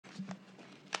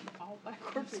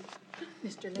backwards.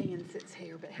 Mr. Lynn sits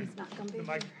here, but he's not gonna be The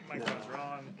here. microphone's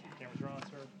on, Okay. camera's on,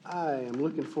 sir. I am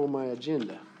looking for my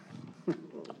agenda.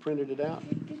 Printed it out.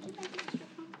 Did you make extra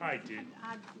copies? I did.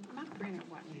 My printer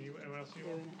wasn't What else you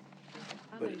doing want? it.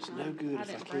 But it's no good if I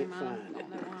can't find it. I don't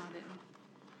know why I didn't.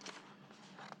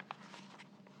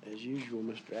 As usual,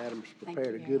 Mr. Adams Thank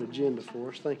prepared a you good very much. agenda for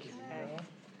us. Thank you.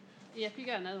 Yeah, if you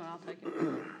got another one, I'll take it.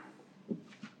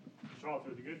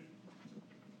 Charlotte, you good?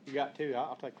 You got two,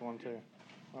 I'll take one too.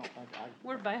 I don't think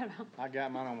We're bad. I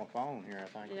got mine on my phone here, I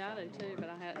think. Yeah, I do too, but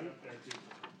I hadn't. Up there too.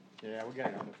 Yeah, we got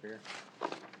it up here. I'll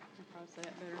probably say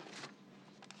that better.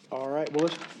 All right, well,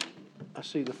 I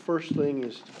see the first thing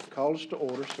is call us to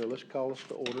order, so let's call us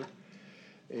to order.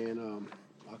 And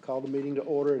I'll call the meeting to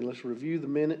order, and let's review the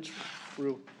minutes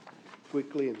real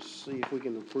quickly and see if we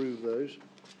can approve those.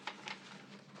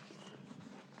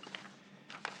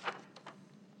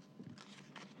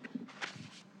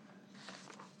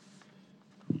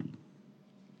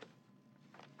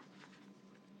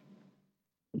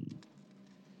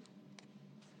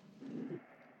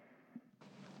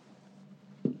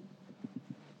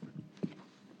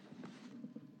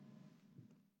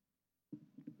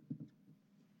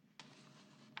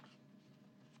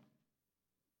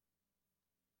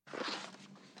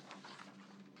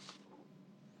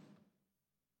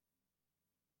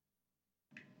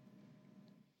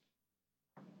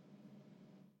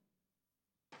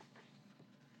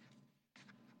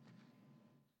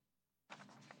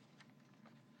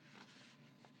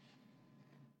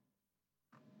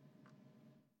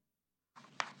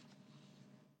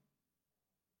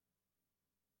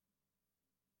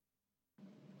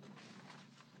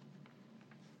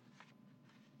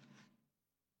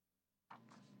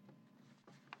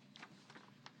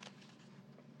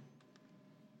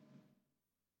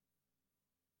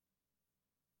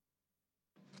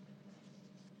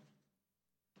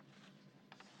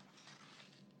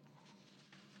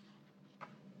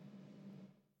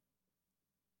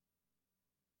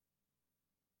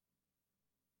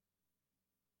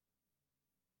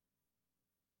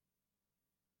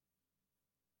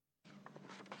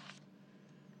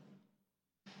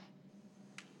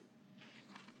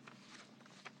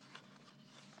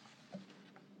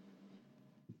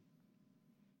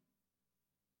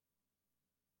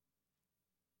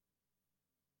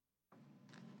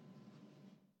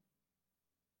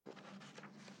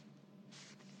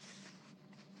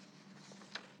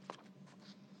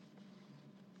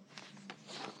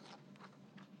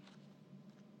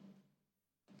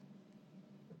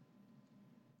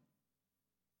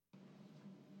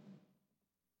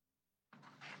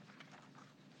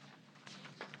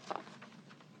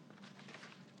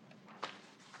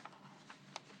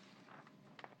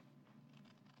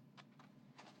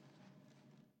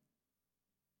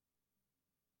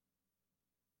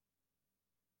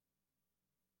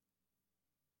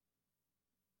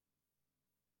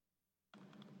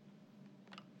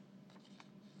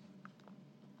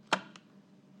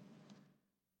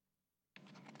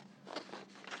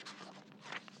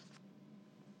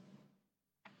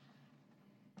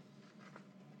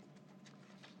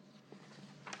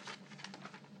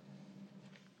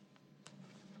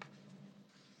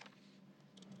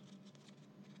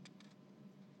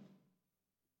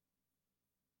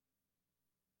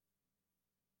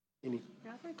 Any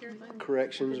Yeah, I think everything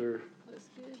corrections or looks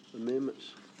good.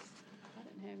 amendments? I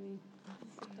didn't have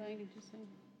anything, did you see?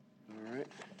 All right.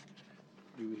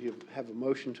 Do we have a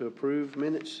motion to approve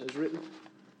minutes as written?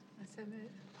 I so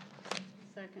moved.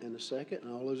 Second. And a second,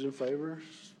 and all those in favor?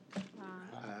 Aye.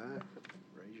 Aye.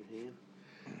 Raise your hand.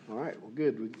 All right, well,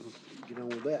 good, we can get on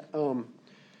with that.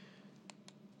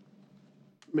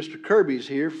 Mr. Kirby's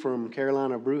here from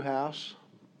Carolina Brew House,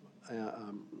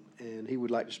 and he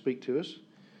would like to speak to us.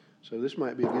 So this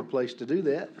might be a good place to do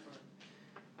that.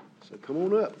 So come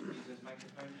on up. Is this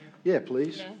microphone here? Yeah,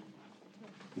 please.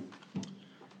 Yeah.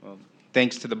 Well,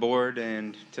 thanks to the board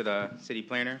and to the city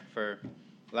planner for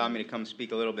allowing me to come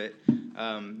speak a little bit.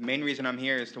 Main reason I'm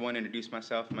here is to want to introduce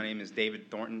myself. My name is David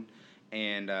Thornton,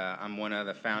 and I'm one of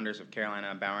the founders of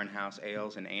Carolina Bowen House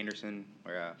Ales in Anderson.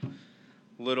 We're a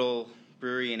little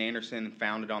brewery in Anderson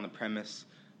founded on the premise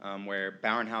where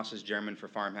Bauernhaus is German for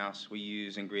farmhouse. We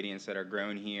use ingredients that are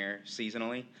grown here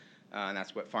seasonally, and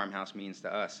that's what farmhouse means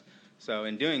to us. So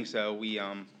in doing so, we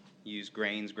use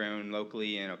grains grown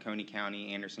locally in Oconee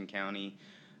County, Anderson County,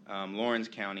 Lawrence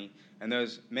County, and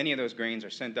many of those grains are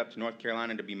sent up to North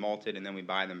Carolina to be malted, and then we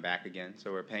buy them back again.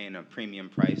 So we're paying a premium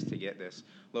price to get this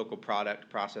local product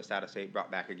processed out of state,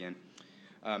 brought back again.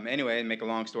 Anyway, to make a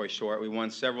long story short, we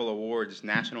won several awards,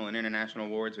 national and international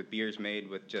awards, with beers made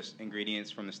with just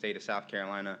ingredients from the state of South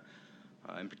Carolina.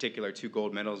 in particular 2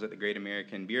 gold medals at the Great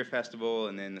American Beer Festival,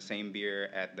 and then the same beer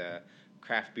at the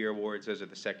Craft Beer Awards. Those are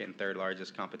the second and third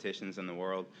largest competitions in the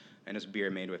world. And it's beer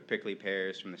made with prickly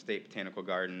pears from the State Botanical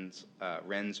Gardens,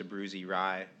 Rennes Abruzzi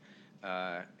rye,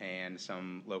 and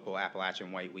some local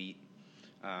Appalachian white wheat.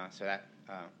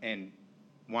 And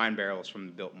wine barrels from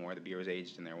the Biltmore. The beer was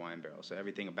aged in their wine barrels, so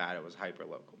everything about it was hyper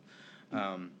local.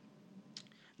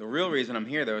 The real reason I'm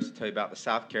here, though, is to tell you about the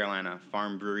South Carolina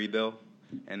Farm Brewery Bill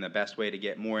and the best way to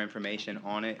get more information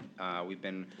on it. We've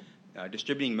been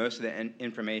distributing most of the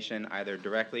information either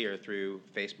directly or through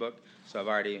Facebook. So I've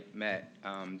already met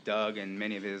Doug and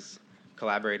many of his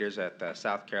collaborators at the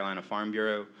South Carolina Farm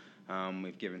Bureau.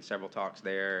 We've given several talks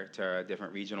there to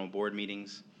different regional board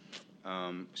meetings,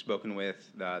 spoken with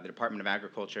the Department of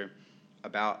Agriculture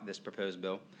about this proposed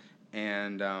bill.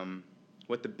 And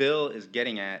what the bill is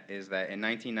getting at is that in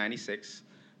 1996,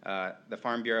 the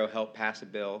Farm Bureau helped pass a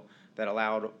bill that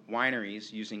allowed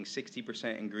wineries using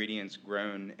 60% ingredients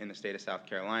grown in the state of South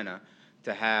Carolina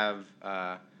to have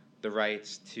the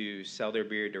rights to sell their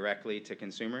beer directly to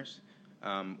consumers,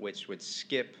 which would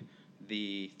skip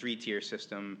the 3-tier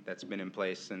system that's been in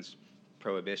place since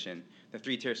Prohibition. The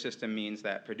 3-tier system means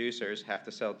that producers have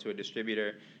to sell to a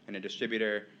distributor, and a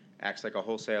distributor acts like a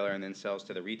wholesaler and then sells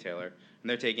to the retailer. And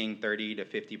they're taking 30 to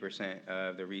 50%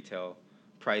 of the retail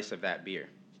price of that beer.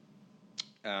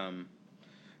 My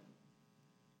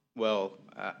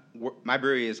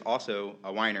brewery is also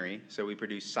a winery, so we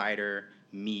produce cider,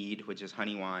 mead, which is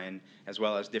honey wine, as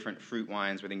well as different fruit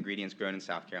wines with ingredients grown in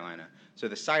South Carolina. So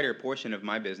the cider portion of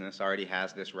my business already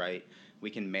has this right. We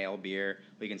can mail beer,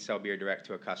 we can sell beer direct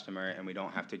to a customer, and we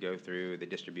don't have to go through the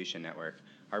distribution network.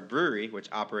 Our brewery, which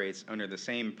operates under the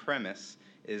same premise,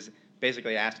 is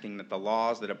basically asking that the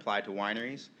laws that apply to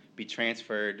wineries be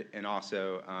transferred and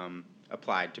also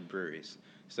applied to breweries.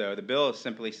 So the bill is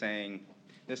simply saying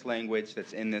this language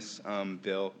that's in this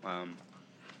bill,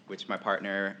 which my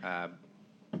partner,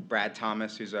 Brad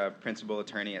Thomas, who's a principal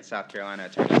attorney at South Carolina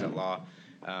Attorneys at Law,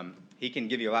 he can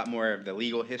give you a lot more of the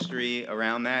legal history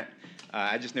around that.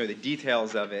 I just know the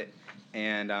details of it.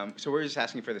 And so we're just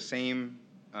asking for the same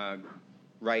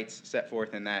rights set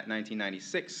forth in that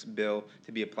 1996 bill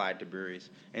to be applied to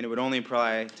breweries. And it would only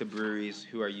apply to breweries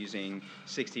who are using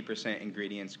 60%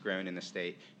 ingredients grown in the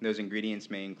state. And those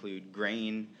ingredients may include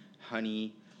grain,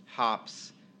 honey,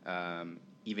 hops,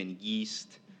 even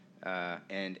yeast,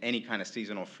 and any kind of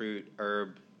seasonal fruit,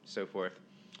 herb, so forth.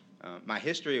 My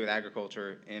history with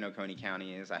agriculture in Oconee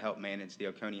County is I help manage the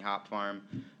Oconee Hop Farm,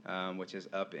 which is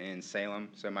up in Salem.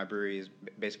 So my brewery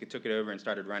basically took it over and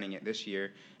started running it this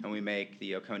year, and we make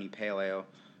the Oconee Pale Ale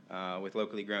with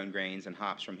locally grown grains and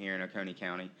hops from here in Oconee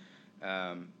County.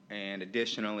 And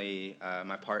additionally,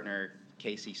 my partner,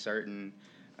 Casey Certain,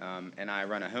 and I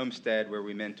run a homestead where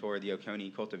we mentor the Oconee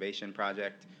Cultivation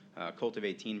Project,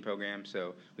 Cultivate Teen program.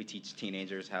 So we teach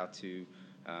teenagers how to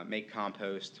make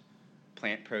compost,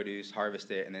 plant produce,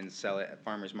 harvest it, and then sell it at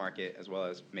farmers market, as well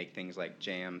as make things like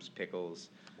jams, pickles,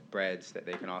 breads that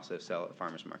they can also sell at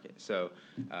farmers market. So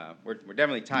we're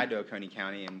definitely tied to Oconee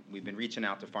County, and we've been reaching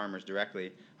out to farmers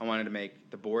directly. I wanted to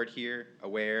make the board here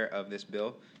aware of this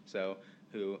bill. So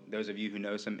those of you who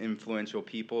know some influential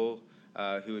people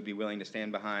who would be willing to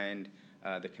stand behind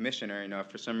the commissioner, if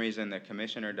for some reason the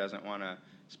commissioner doesn't want to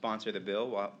sponsor the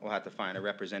bill, we'll have to find a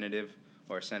representative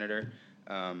or a senator.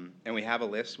 And we have a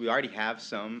list. We already have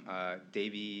some.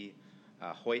 Davey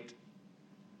Hoyt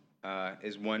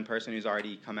is one person who's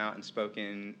already come out and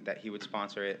spoken that he would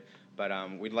sponsor it. But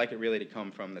we'd like it really to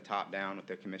come from the top down with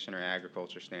the Commissioner of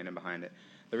Agriculture standing behind it.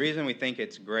 The reason we think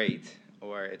it's great,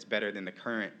 or it's better than the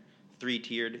current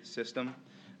 3-tiered system,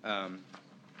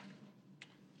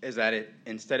 is that it,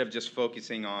 instead of just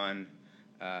focusing on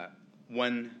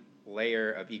one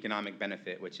layer of economic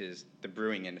benefit, which is the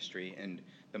brewing industry and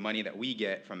the money that we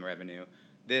get from revenue,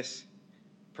 this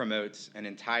promotes an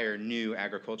entire new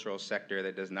agricultural sector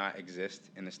that does not exist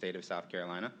in the state of South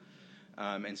Carolina.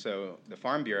 And so the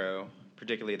Farm Bureau,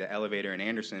 particularly the elevator in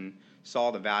Anderson,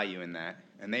 saw the value in that,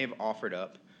 and they've offered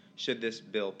up, should this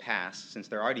bill pass, since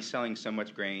they're already selling so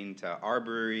much grain to our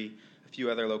brewery, a few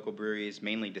other local breweries,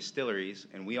 mainly distilleries,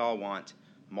 and we all want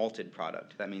malted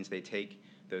product. That means they take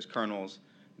those kernels,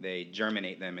 they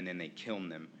germinate them, and then they kiln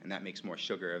them, and that makes more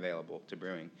sugar available to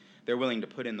brewing. They're willing to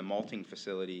put in the malting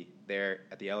facility there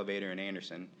at the elevator in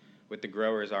Anderson with the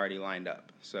growers already lined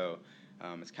up. So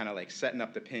it's kind of like setting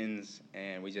up the pins,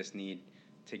 and we just need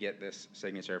to get this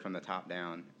signature from the top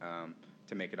down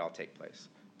to make it all take place.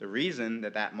 The reason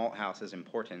that malt house is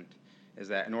important is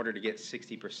that in order to get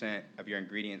 60% of your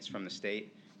ingredients from the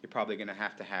state, you're probably going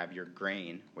to have your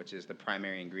grain, which is the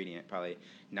primary ingredient. Probably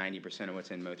 90% of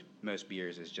what's in most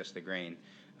beers is just the grain.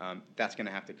 That's going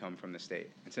to have to come from the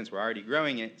state. And since we're already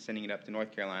growing it, sending it up to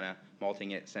North Carolina,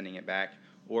 malting it, sending it back,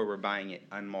 or we're buying it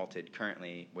unmalted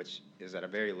currently, which is at a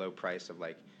very low price of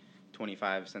like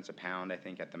 25 cents a pound, I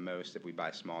think, at the most if we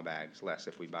buy small bags, less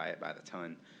if we buy it by the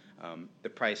ton. The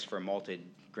price for malted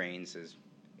grains is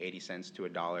 80 cents to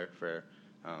 $1 for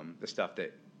the stuff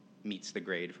that meets the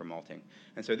grade for malting.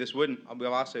 And so this wouldn't, we've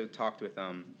also talked with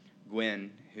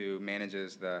Gwen, who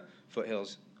manages the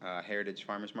Foothills Heritage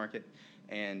Farmers Market,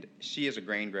 and she is a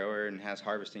grain grower and has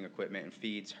harvesting equipment and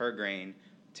feeds her grain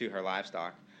to her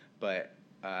livestock. But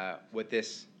what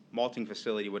this malting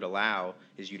facility would allow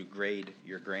is you to grade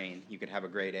your grain. You could have a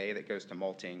grade A that goes to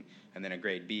malting, and then a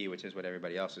grade B, which is what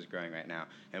everybody else is growing right now.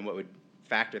 And what would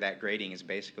factor that grading is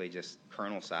basically just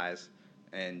kernel size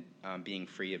and being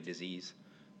free of disease.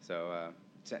 So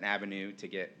it's an avenue to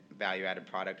get value-added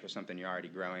product for something you're already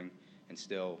growing and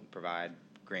still provide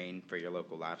grain for your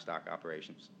local livestock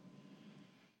operations.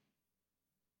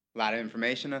 A lot of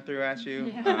information I threw at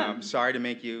you. Yeah. Sorry to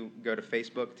make you go to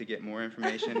Facebook to get more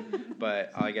information,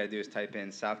 but all you got to do is type in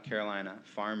South Carolina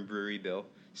Farm Brewery Bill.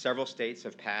 Several states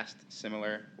have passed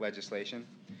similar legislation.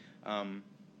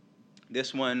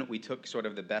 This one, we took sort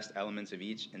of the best elements of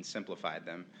each and simplified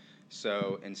them.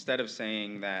 So instead of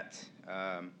saying that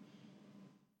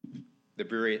the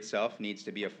brewery itself needs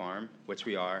to be a farm, which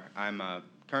we are, I'm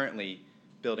currently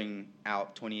building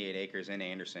out 28 acres in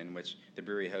Anderson, which the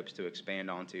brewery hopes to expand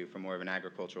onto for more of an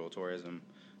agricultural tourism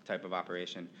type of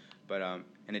operation. But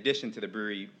in addition to the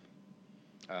brewery,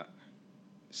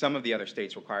 some of the other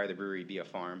states require the brewery be a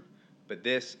farm, but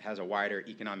this has a wider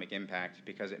economic impact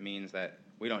because it means that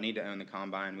we don't need to own the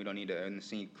combine, we don't need to own the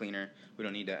seed cleaner, we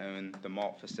don't need to own the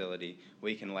malt facility.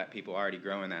 We can let people already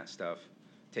growing that stuff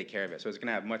take care of it. So it's going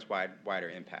to have much wider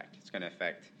impact. It's going to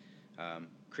affect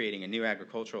creating a new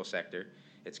agricultural sector.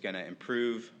 It's going to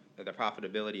improve the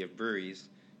profitability of breweries.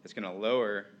 It's going to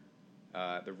lower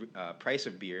the price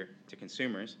of beer to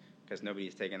consumers because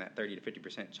nobody's taking that 30 to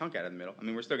 50% chunk out of the middle. I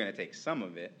mean, we're still going to take some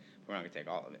of it, but we're not going to take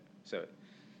all of it. So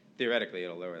theoretically,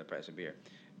 it'll lower the price of beer.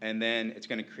 And then it's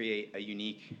going to create a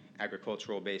unique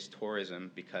agricultural-based tourism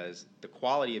because the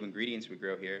quality of ingredients we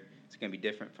grow here is going to be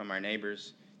different from our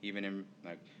neighbors, even in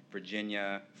like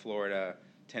Virginia, Florida,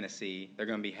 Tennessee. They're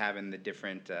going to be having the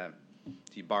different, to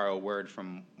borrow a word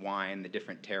from wine, the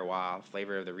different terroir,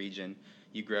 flavor of the region.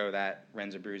 You grow that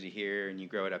Renza Brewsy here and you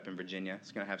grow it up in Virginia.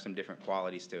 It's going to have some different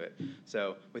qualities to it.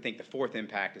 So we think the fourth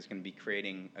impact is going to be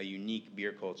creating a unique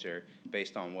beer culture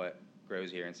based on what grows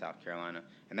here in South Carolina.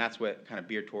 And that's what kind of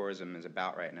beer tourism is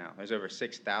about right now. There's over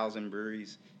 6,000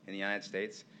 breweries in the United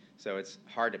States, so it's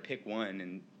hard to pick one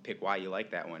and pick why you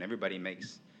like that one. Everybody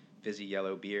makes fizzy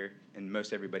yellow beer, and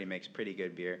most everybody makes pretty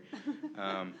good beer.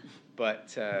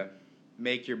 But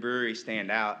make your brewery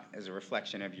stand out as a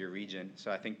reflection of your region.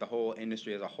 So I think the whole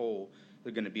industry as a whole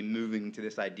is going to be moving to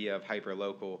this idea of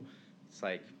hyper-local. It's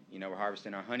like, you know, we're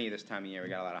harvesting our honey this time of year. We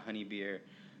got a lot of honey beer.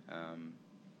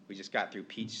 We just got through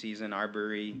peach season. Our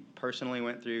brewery personally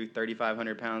went through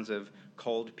 3,500 pounds of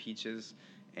cold peaches,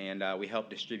 and we helped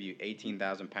distribute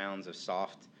 18,000 pounds of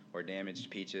soft or damaged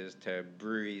peaches to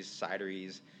breweries,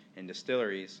 cideries, and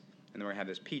distilleries. And then we're going to have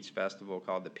this peach festival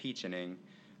called the Peachening,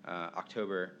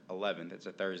 October 11th. It's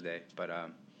a Thursday, but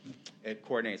it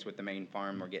coordinates with the main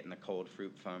farm we're getting the cold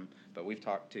fruit from. But we've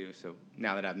talked to, so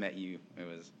now that I've met you,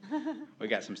 we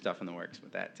got some stuff in the works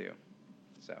with that too.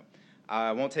 So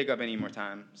I won't take up any more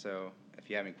time, so if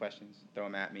you have any questions, throw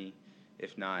them at me.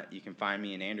 If not, you can find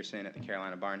me in Anderson at the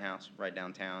Carolina Barn House right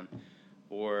downtown,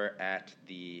 or at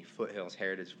the Foothills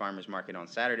Heritage Farmers Market on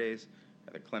Saturdays,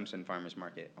 or the Clemson Farmers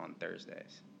Market on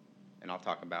Thursdays. And I'll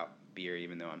talk about beer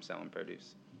even though I'm selling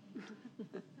produce.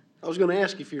 I was going to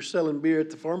ask if you're selling beer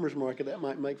at the farmer's market. That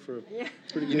might make for a pretty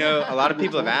good. You know, a lot of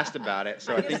people have asked about it,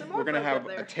 so I Get think some more we're going to folk have up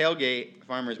there. a tailgate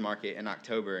farmers market in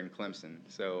October in Clemson,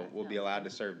 so we'll be allowed to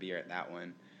serve beer at that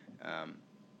one.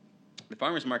 The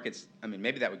farmers markets, I mean,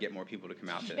 maybe that would get more people to come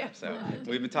out to them. So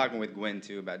we've been talking with Gwen,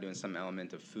 too, about doing some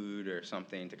element of food or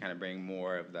something to kind of bring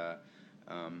more of the,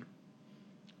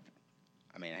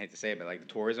 I mean, I hate to say it, but like the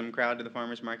tourism crowd to the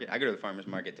farmers market. I go to the farmers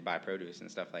market to buy produce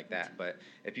and stuff like that. But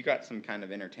if you got some kind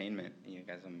of entertainment, you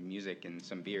got some music and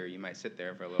some beer, you might sit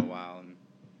there for a little while and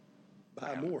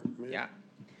Buy more. yeah.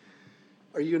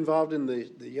 Are you involved in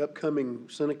the upcoming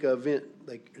Seneca event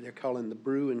they're calling the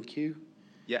Brew and Q?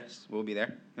 Yes, we'll be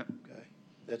there. Yep. Okay.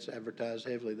 That's advertised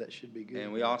heavily. That should be good.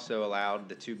 And we also allowed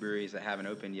the two breweries that haven't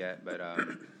opened yet, but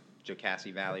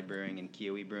Jocassee Valley Brewing and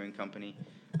Kiowa Brewing Company,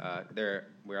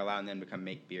 we're allowing them to come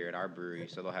make beer at our brewery,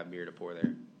 so they'll have beer to pour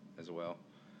there as well.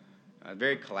 a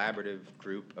very collaborative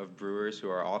group of brewers who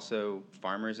are also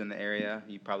farmers in the area.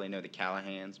 You probably know the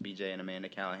Callahans, BJ and Amanda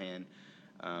Callahan.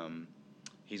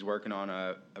 He's working on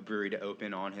a brewery to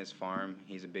open on his farm.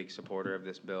 He's a big supporter of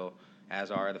this bill,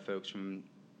 as are the folks from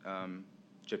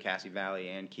Jocassee Valley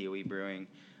and Kiowee Brewing.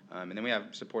 And then we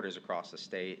have supporters across the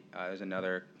state. There's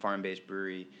another farm-based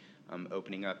brewery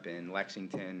opening up in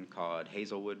Lexington called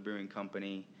Hazelwood Brewing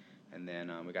Company. And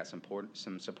then we got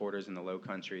some supporters in the Low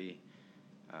Country,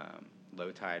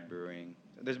 Low Tide Brewing.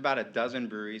 There's about a dozen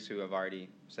breweries who have already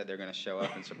said they're going to show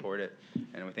up and support it,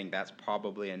 and we think that's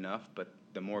probably enough. But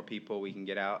the more people we can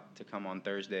get out to come on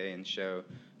Thursday and show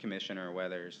Commissioner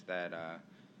Weathers that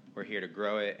we're here to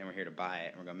grow it and we're here to buy it,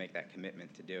 and we're going to make that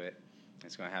commitment to do it,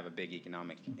 it's going to have a big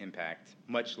economic impact,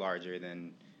 much larger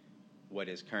than what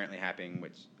is currently happening,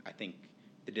 which I think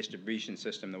the distribution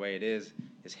system, the way it is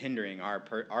hindering our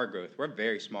growth. We're a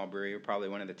very small brewery. We're probably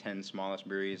one of the 10 smallest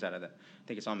breweries out of I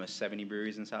think it's almost 70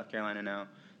 breweries in South Carolina now,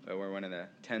 but we're one of the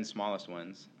 10 smallest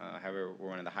ones. However, we're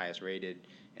one of the highest rated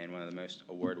and one of the most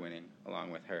award-winning, along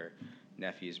with her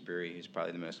nephew's brewery, who's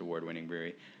probably the most award-winning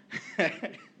brewery.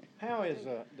 How is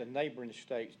the neighboring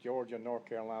states, Georgia, North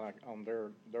Carolina, on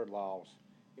their laws?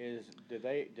 Did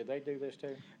they do this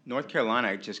too? North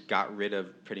Carolina just got rid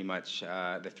of pretty much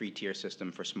the three-tier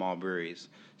system for small breweries.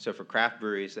 So for craft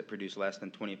breweries that produce less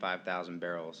than 25,000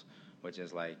 barrels, which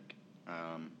is like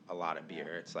a lot of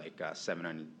beer, it's like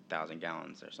 700,000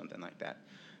 gallons or something like that.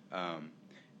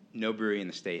 No brewery in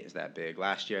the state is that big.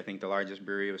 Last year, I think the largest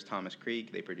brewery was Thomas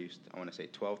Creek. They produced, I want to say,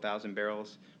 12,000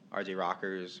 barrels. RJ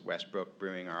Rockers, Westbrook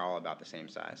Brewing are all about the same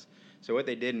size. So what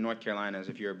they did in North Carolina is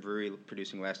if you're a brewery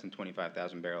producing less than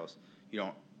 25,000 barrels, you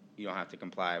don't have to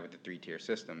comply with the three-tier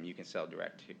system. You can sell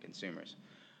direct to consumers.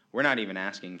 We're not even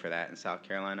asking for that in South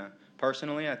Carolina.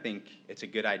 Personally, I think it's a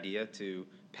good idea to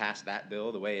pass that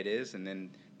bill the way it is, and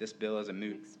then this bill is a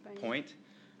moot point.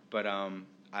 But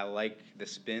I like the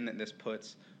spin that this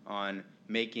puts on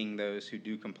making those who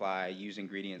do comply use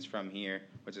ingredients from here,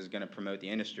 which is going to promote the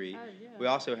industry. Yeah. We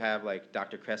also have like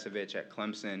Dr. Kresovich at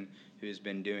Clemson, who's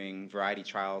been doing variety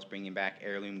trials, bringing back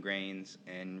heirloom grains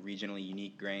and regionally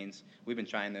unique grains. We've been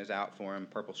trying those out for him,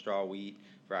 purple straw wheat,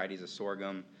 varieties of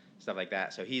sorghum, stuff like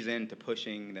that. So he's into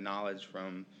pushing the knowledge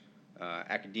from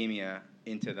academia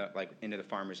into the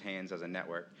farmers' hands as a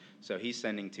network. So he's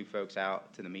sending 2 folks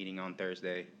out to the meeting on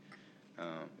Thursday.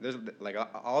 There's like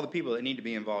all the people that need to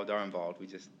be involved are involved. We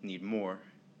just need more,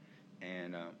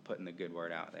 and putting the good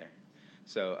word out there.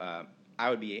 So I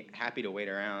would be happy to wait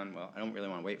around. Well, I don't really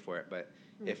want to wait for it, but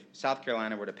if South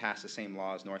Carolina were to pass the same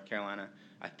law as North Carolina,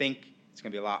 I think it's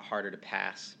going to be a lot harder to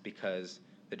pass because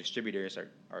the distributors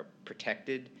are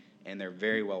protected and they're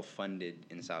very well funded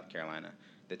in South Carolina.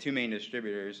 The 2 main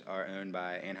distributors are owned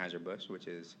by Anheuser-Busch, which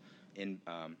is in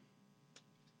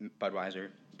Budweiser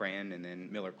brand, and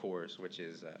then Miller Coors, which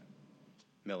is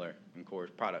Miller and Coors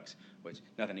products, which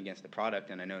nothing against the product,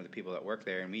 and I know the people that work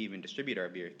there, and we even distribute our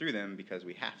beer through them because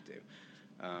we have to.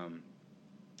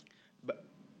 But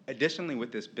additionally,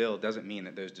 with this bill doesn't mean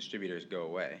that those distributors go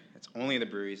away. It's only the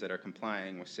breweries that are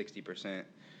complying with 60%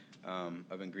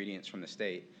 of ingredients from the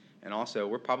state. And also,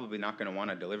 we're probably not going to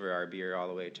want to deliver our beer all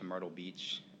the way to Myrtle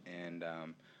Beach and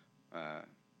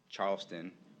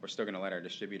Charleston. We're still going to let our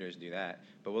distributors do that,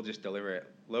 but we'll just deliver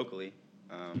it locally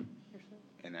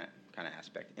in that kind of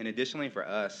aspect. And additionally for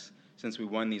us, since we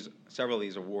won several of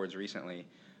these awards recently,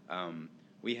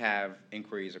 we have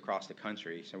inquiries across the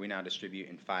country. So we now distribute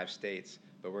in 5 states,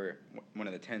 but we're one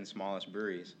of the 10 smallest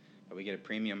breweries. But we get a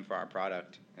premium for our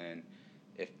product, and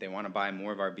if they want to buy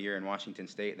more of our beer in Washington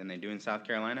State than they do in South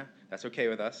Carolina, that's okay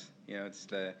with us. You know, it's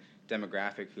the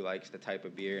demographic who likes the type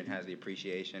of beer and has the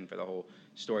appreciation for the whole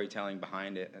storytelling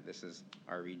behind it, that this is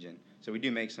our region. So we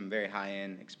do make some very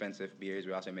high-end, expensive beers.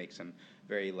 We also make some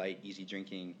very light,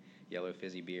 easy-drinking, yellow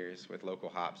fizzy beers with local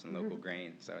hops and local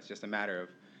grains. So it's just a matter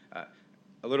of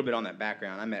a little bit on that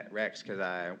background. I met Rex because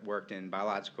I worked in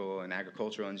biological and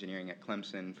agricultural engineering at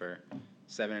Clemson for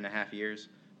 7.5 years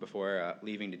before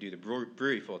leaving to do the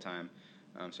brewery full-time.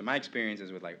 So my experience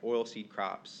is with like oilseed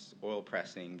crops, oil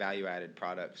pressing, value-added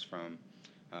products from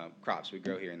crops we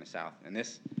grow here in the South. And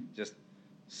this just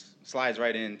slides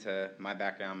right into my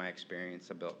background, my experience.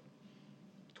 I built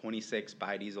 26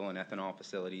 biodiesel and ethanol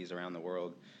facilities around the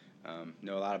world.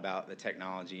 Know a lot about the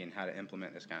technology and how to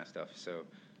implement this kind of stuff. So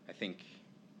I think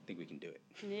we can do it.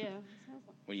 Yeah. Sounds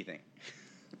like, What do you think?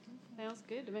 sounds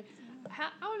good to me.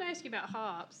 I want to ask you about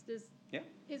hops. Yeah.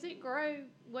 Does it grow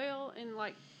well in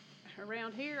like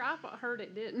around here? I've heard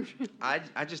it didn't.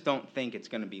 I just don't think it's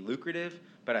going to be lucrative,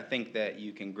 but I think that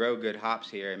you can grow good hops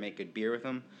here and make good beer with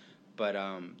them. But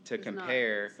to It's not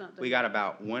compare, something- we got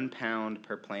about 1 pound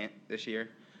per plant this year.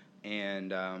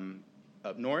 And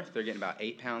up north, they're getting about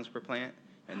 8 pounds per plant.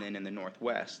 And then in the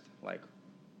northwest, like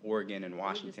Oregon and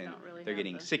Washington, don't really they're have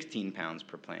getting the- 16 pounds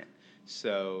per plant.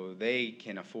 So they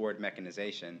can afford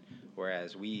mechanization,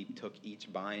 whereas we took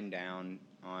each bind down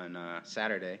on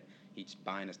Saturday. Each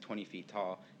bind is 20 feet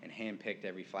tall, and hand-picked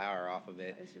every flower off of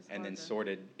it, It's just and then hard to-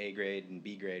 sorted A grade and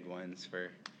B grade ones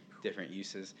for different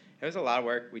uses. It was a lot of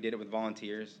work. We did it with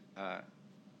volunteers, free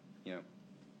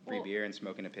Well- beer and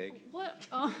smoking a pig.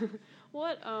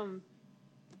 What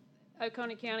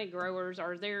Oconee County growers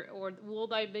are there, or will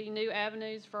they be new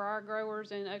avenues for our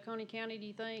growers in Oconee County, do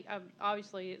you think?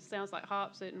 Obviously, it sounds like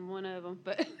hops isn't one of them,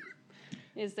 but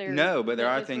is there? No, but there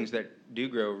are is- things that do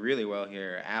grow really well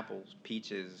here: apples,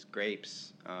 peaches,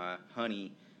 grapes,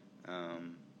 honey,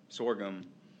 sorghum,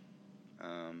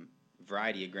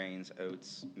 variety of grains,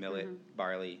 oats, millet,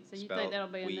 barley, So you spelt, think that'll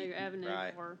be a wheat, new avenue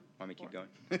rye. for? Want me to keep going?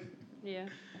 Yeah.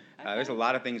 There's a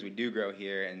lot of things we do grow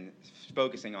here, and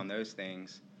focusing on those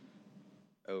things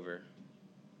over.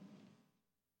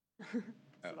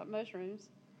 Like mushrooms.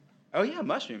 Oh yeah,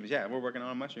 mushrooms. Yeah, we're working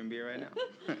on a mushroom beer right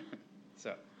now.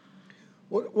 So.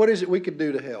 What is it we could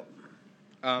do to help?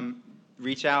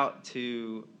 Reach out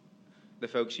to the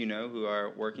folks you know who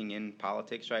are working in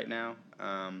politics right now,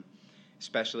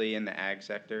 especially in the ag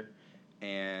sector.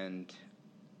 And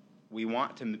we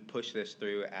want to push this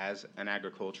through as an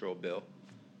agricultural bill.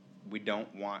 We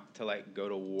don't want to go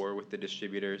to war with the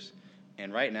distributors.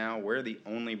 And right now, we're the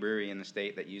only brewery in the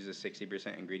state that uses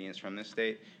 60% ingredients from this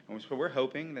state. And so we're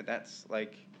hoping that that's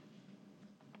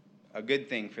a good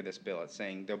thing for this bill. It's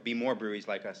saying there'll be more breweries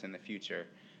like us in the future,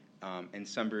 and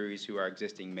some breweries who are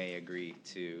existing may agree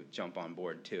to jump on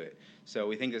board to it. So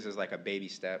we think this is like a baby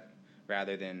step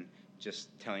rather than just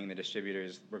telling the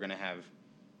distributors we're going to have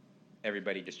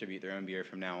everybody distribute their own beer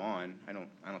from now on. I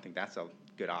don't think that's a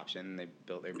good option. They've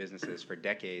built their businesses for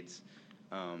decades,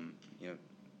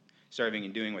 serving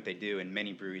and doing what they do, and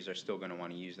many breweries are still going to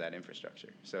want to use that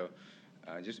infrastructure. So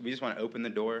we just want to open the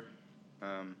door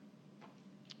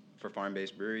for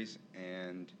farm-based breweries,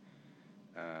 and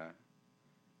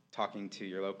talking to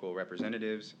your local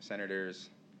representatives, senators,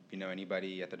 if you know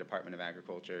anybody at the Department of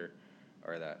Agriculture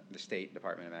or the State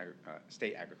Department of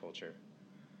State Agriculture.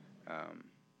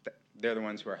 They're the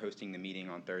ones who are hosting the meeting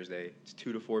on Thursday. It's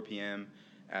 2 to 4 p.m.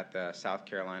 at the South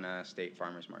Carolina State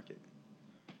Farmers Market.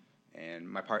 And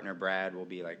my partner Brad will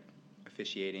be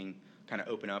officiating, kind of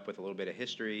open up with a little bit of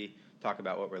history, talk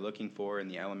about what we're looking for and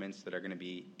the elements that are going to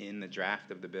be in the draft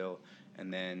of the bill,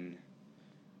 and then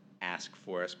ask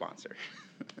for a sponsor.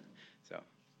 So,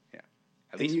 yeah,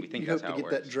 at least we think that's how it You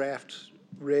hope to get that works. draft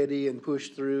ready and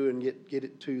pushed through and get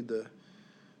it to the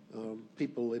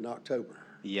people in October.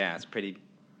 Yeah, it's a pretty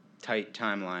tight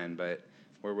timeline, but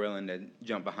we're willing to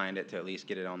jump behind it to at least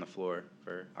get it on the floor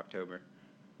for October.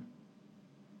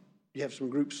 You have some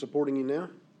groups supporting you now?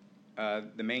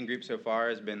 The main group so far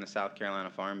has been the South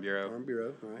Carolina Farm Bureau. Farm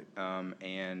Bureau, all right.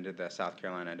 And the South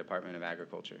Carolina Department of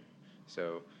Agriculture.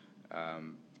 So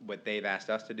what they've asked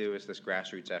us to do is this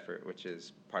grassroots effort, which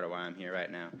is part of why I'm here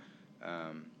right now.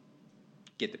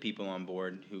 Get the people on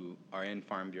board who are in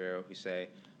Farm Bureau who say,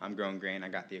 I'm growing grain, I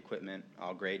got the equipment,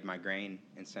 I'll grade my grain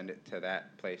and send it to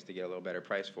that place to get a little better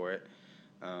price for it.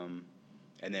 And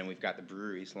then we've got the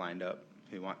breweries lined up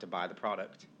who want to buy the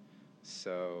product.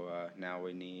 So now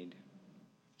it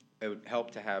would help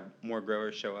to have more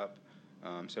growers show up.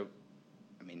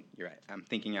 You're right, I'm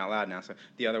thinking out loud now. So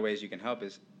the other ways you can help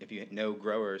is if you know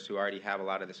growers who already have a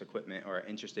lot of this equipment or are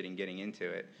interested in getting into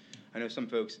it. I know some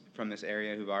folks from this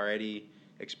area who've already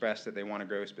expressed that they want to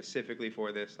grow specifically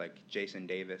for this, like Jason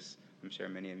Davis. I'm sure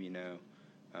many of you know.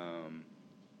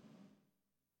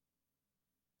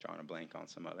 Drawing a blank on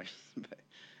some others. But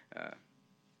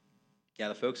yeah,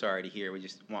 the folks are already here. We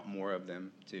just want more of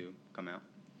them to come out.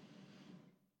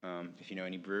 If you know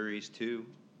any breweries too,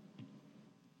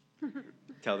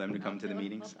 tell them to come to the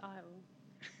meetings. I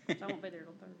will. I won't be there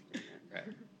till Thursday. Right.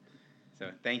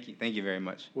 So thank you very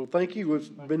much. Well, thank you. It's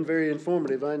been very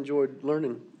informative. I enjoyed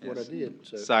learning what I Yes. did.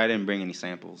 So, Sorry I didn't bring any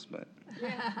samples, but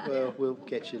well, we'll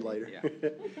catch you later. Yeah.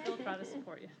 We'll try to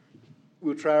support you.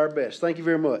 We'll try our best. Thank you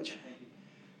very much.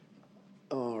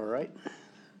 All right.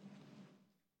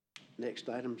 Next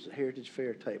item is the Heritage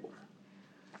Fair table.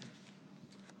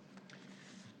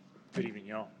 Good evening,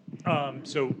 y'all.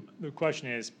 So the question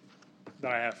is,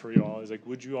 that I have for you all is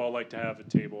would you all like to have a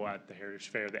table at the Heritage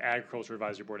Fair, the Agriculture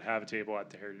Advisory Board have a table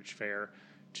at the Heritage Fair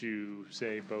to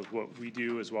say both what we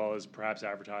do as well as perhaps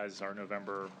advertise our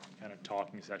November kind of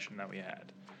talking session that we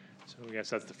had? So I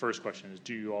guess that's the first question is,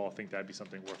 do you all think that'd be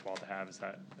something worthwhile to have? Is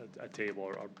that a table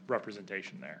or a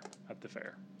representation there at the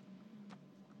fair?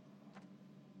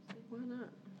 Why not?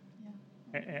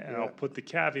 And I'll put the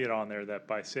caveat on there that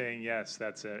by saying yes,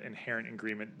 that's an inherent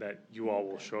agreement that you all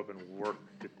will show up and work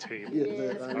the table.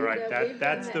 Yeah, that- All right,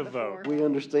 that's the vote. We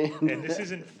understand. And this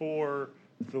isn't for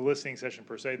the listening session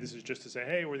per se, this is just to say,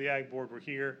 hey, we're the Ag Board, we're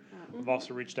here. I've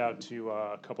also reached out to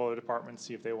a couple other departments,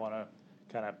 see if they wanna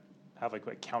kind of have like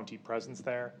a county presence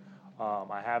there.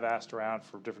 I have asked around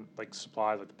for different, like,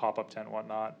 supplies, like the pop-up tent and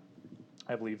whatnot.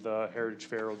 I believe the Heritage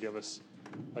Fair will give us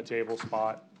a table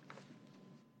spot.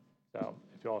 So,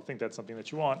 if you all think that's something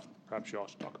that you want, perhaps you all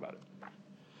should talk about it.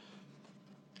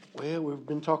 Well, we've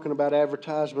been talking about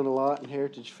advertisement a lot and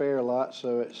Heritage Fair a lot,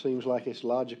 so it seems like it's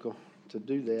logical to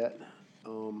do that.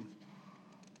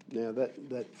 Now,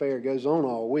 that fair goes on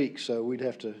all week, so we'd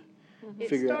have to It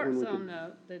figure out when starts we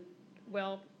on could.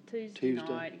 Tuesday Tuesday.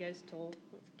 night, it goes till,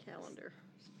 Calendar.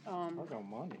 Starts on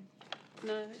Monday.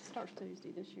 no, it starts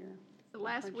Tuesday this year. The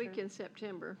last Pretty week sure. in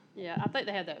September. Yeah, I think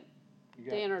they had that You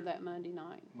got dinner that Monday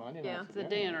night. Monday Yeah. night for The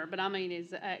dinner, but I mean,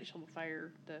 is the actual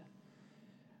fair,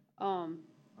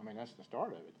 I mean, that's the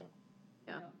start of it, though.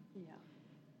 Yeah. yeah.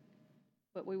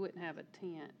 But we wouldn't have a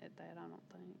tent at that, I don't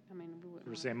think. I mean, we wouldn't.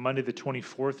 We're have- saying Monday, the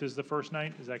 24th is the first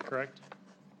night, is that correct?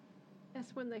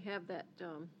 That's when they have that,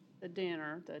 The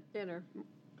dinner, the, dinner.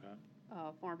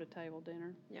 farm to table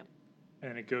dinner.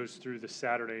 And it goes through the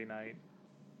Saturday night,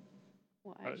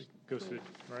 Well, it goes through,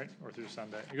 right, or through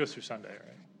Sunday? It goes through Sunday,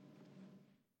 right?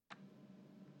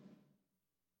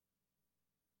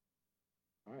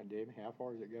 All right, Debbie, how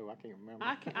far does it go? I can't remember.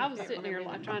 I was sitting here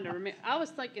remember like trying to remember, I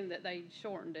was thinking that they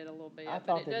shortened it a little bit. I But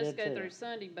thought it they does did go too. through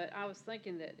Sunday, but I was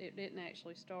thinking that it didn't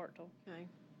actually start till, Okay,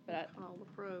 but I, all the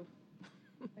pro.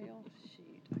 well, shoot,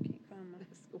 I can't find my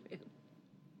Let's go ahead.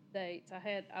 dates.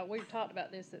 We talked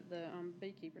about this at the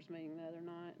beekeepers meeting the other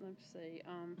night. Let's see,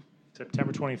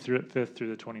 September 25th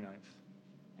through the 29th,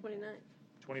 29th,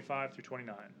 25 through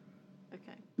 29.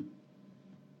 okay,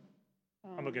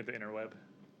 I'm looking at the interweb.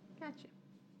 gotcha.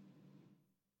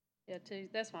 Yeah,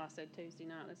 that's why I said Tuesday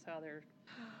night, that's how they're,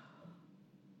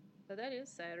 so that is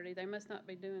Saturday, they must not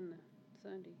be doing the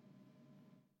Sunday,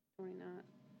 29th.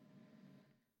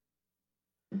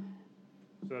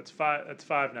 So that's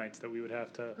five nights that we would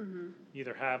have to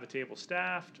either have a table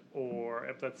staffed or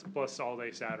if that's plus all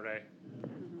day Saturday.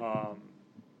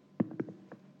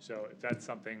 So if that's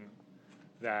something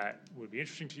that would be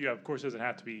interesting to you, of course, it doesn't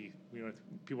have to be,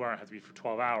 people aren't have to be for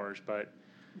 12 hours, but,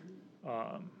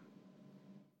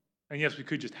 and yes, we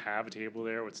could just have a table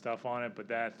there with stuff on it, but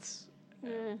that's,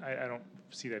 I don't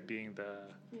see that being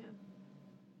Yeah.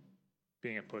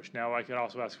 being a push. Now, I could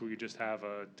also ask if we could just have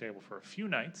a table for a few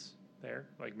nights there,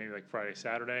 like maybe like Friday,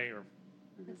 Saturday, or,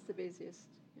 That's the busiest,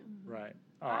 yeah. right.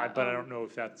 But I don't know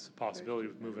if that's a possibility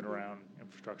with moving around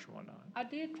infrastructure and whatnot. I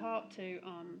did talk to,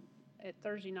 at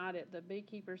Thursday night at the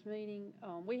beekeepers meeting,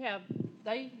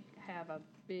 they have a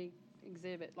big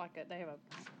exhibit, they have a,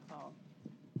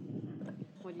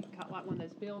 what do you call, like one of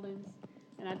those buildings.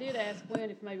 And I did ask Gwen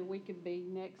if maybe we could be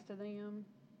next to them.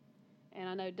 And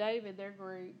I know David, their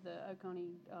group, the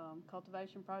Oconee,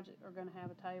 Cultivation Project, are gonna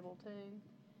have a table too.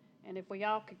 And if we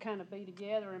all could kind of be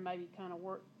together and maybe kind of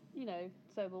work,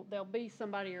 so there'll be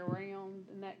somebody around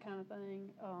and that kind of thing.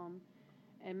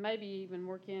 And maybe even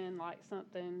work in like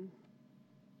something,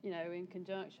 in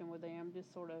conjunction with them,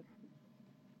 just sort of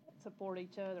support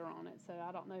each other on it. So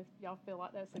I don't know if y'all feel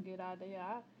like that's a good idea.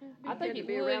 I think good it to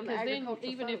be would, around the because then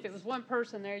agricultural even if it folks. was one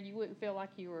person there, you wouldn't feel like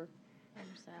you were,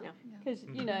 Yeah. because,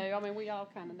 I mean, we all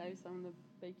kind of know some of the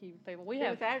beekeeping people. We Yeah,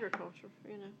 have, with agriculture,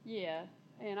 yeah,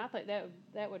 and I think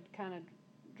that would kind of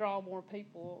draw more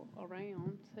people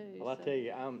around too. Well, I so. tell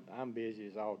you, I'm busy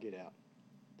as all get out.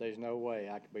 There's no way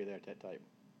I could be there at that table.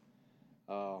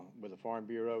 With the Farm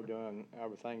Bureau doing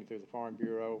everything through the Farm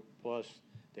Bureau, plus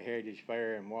the Heritage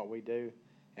Fair and what we do,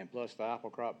 and plus the apple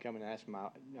crop coming,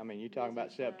 you talking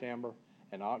about September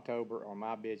and October are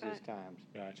my busiest times.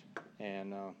 Gotcha.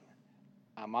 And,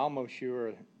 I'm almost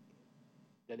sure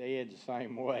that Ed's the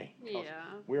same way. 'Cause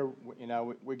Yeah.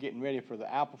 we're getting ready for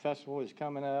the Apple Festival is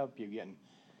coming up.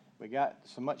 We got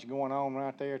so much going on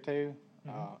right there too.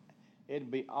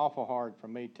 It'd be awful hard for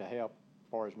me to help as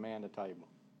far as man the table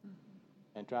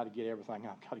and try to get everything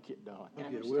I've got to get done. Yeah,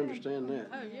 we understand that.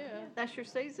 Oh, yeah. That's your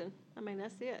season.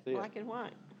 That's it, That's it. black and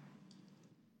white.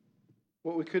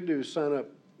 What we could do is sign up,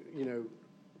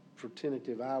 for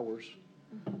tentative hours,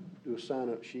 do a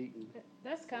sign-up sheet and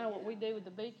That's kind of what we do with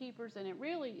the beekeepers, and it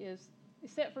really is,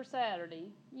 except for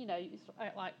Saturday, it's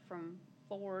like from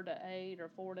 4 to 8 or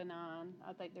 4 to 9.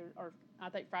 I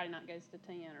think Friday night goes to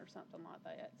 10 or something like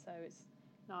that. So it's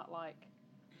not like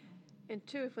And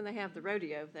two, if when they have the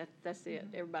rodeo, that's it,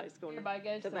 everybody's going everybody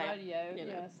goes to the that, rodeo.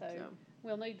 Yeah, so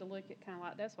we'll need to look at kind of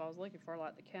like, that's what I was looking for,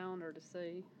 like the calendar to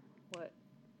see what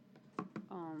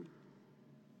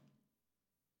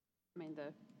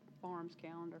the farm's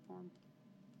calendar for 'em.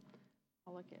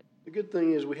 I'll look at, The good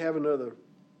thing is we have another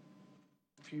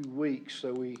few weeks,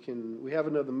 so we have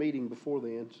another meeting before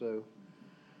then, so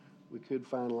we could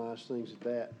finalize things at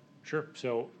that. Sure,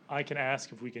 so I can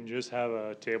ask if we can just have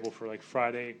a table for like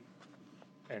Friday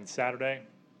and Saturday.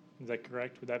 Is that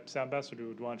correct? Would that sound best, or do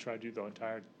we want to try to do the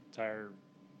entire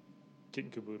kit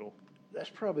and caboodle? That's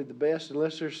probably the best,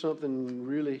 unless there's something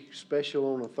really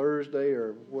special on a Thursday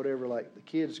or whatever, like the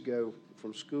kids go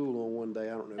from school on one day,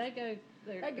 I don't know. they go,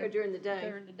 they're. They go during the day.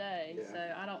 During the day, Yeah.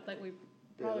 so I don't think we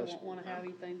probably that's- won't wanna have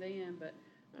anything then, but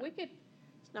we could,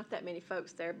 It's not that many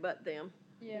folks there but them.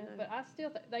 yeah, know. but I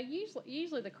still, they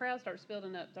usually the crowd starts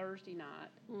building up Thursday night.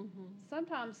 Mm-hmm.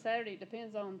 Sometimes Saturday, it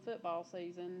depends on football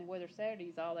season, whether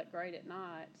Saturday's all that great at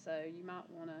night, so you might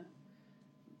wanna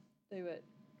do it,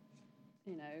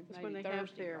 That's when maybe they have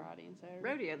Thursday, their Friday and Saturday.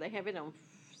 Rodeo, they have it on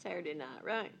Saturday night,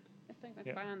 right? I think I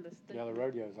Yeah. find this. Yeah, the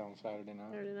rodeo's on Saturday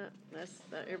night. Saturday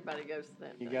night, everybody goes to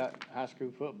that. You day. got high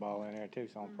school football in there too,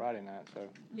 it's on Friday night, so.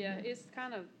 Yeah, it's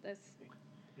kind of, that's,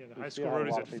 Yeah, the We high still school have a road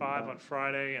is lot at of people 5 going. on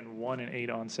Friday and 1 and 8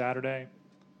 on Saturday.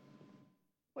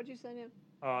 What'd you say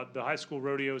now? The high school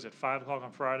rodeo is at 5 o'clock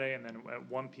on Friday, and then at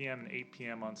 1 PM and 8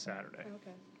 PM on Saturday.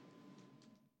 okay.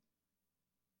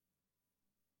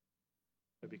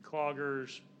 There'd be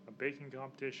cloggers, a baking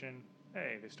competition.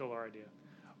 Hey, they stole our idea.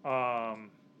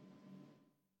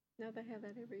 No, they have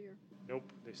that every year. Nope,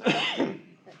 they stole.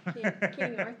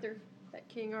 That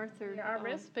King Arthur. Yeah, our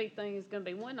recipe thing is gonna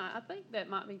be one night, I think that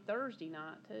might be Thursday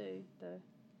night too, the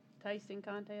tasting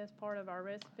contest part of our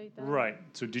recipe thing. Right,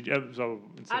 so did you, I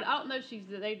don't know if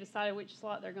they decided which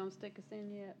slot they're gonna stick us in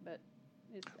yet, but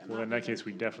it's. it well, might in be that case,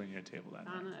 we Thursday. definitely need a table that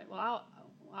I night. know, well,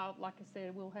 I'll, like I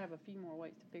said, we'll have a few more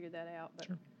weeks to figure that out, but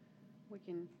Sure.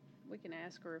 we can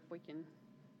ask her if we can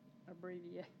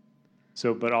abbreviate.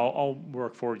 So, but I'll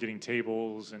work forward getting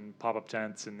tables and pop-up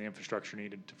tents and the infrastructure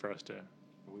needed for us to,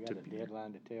 We To got a be there.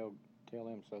 deadline to tell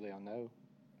them so they'll know.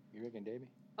 You reckon, Debbie?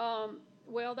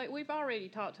 Well, we've already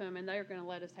talked to him and they're gonna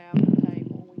let us have the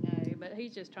table, we know, but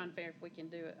he's just trying to figure if we can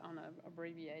do it on a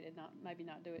abbreviated, maybe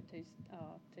not do it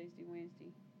Tuesday,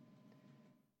 Wednesday.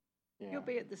 Yeah. You'll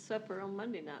be at the supper on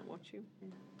Monday night, won't you?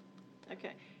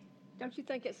 Okay. Don't you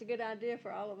think it's a good idea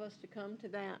for all of us to come to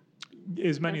that?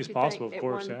 as many Don't as you possible, think, of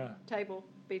course, at one yeah. table,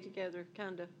 be together,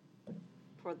 kinda,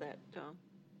 for that,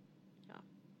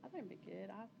 I think it'd be good,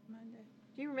 Monday.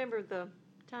 do you remember the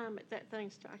time at that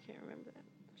thing, I can't remember that.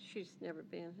 She's never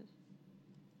been.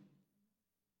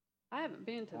 I haven't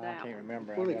been to I that can't one.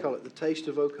 remember. What do they call it, the Taste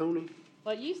of Oconee?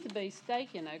 Well, it used to be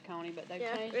Steak in Oconee, but they've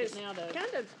Yeah, changed it's it now to,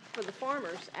 kind of for the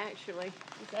farmers, actually.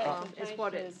 it's actually is changed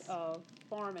what to, it's-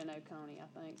 Farm in Oconee,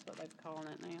 I think is what they're calling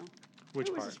it now. Which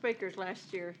Who was the part? speakers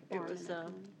last year? It Farm in was,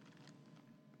 Oconee.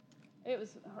 It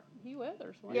was Hugh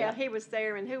Weathers, wasn't yeah, it? he was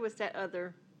there, and who was that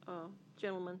other,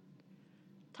 gentleman?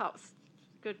 Talks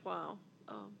a good while.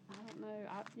 I don't know,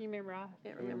 you remember I Can't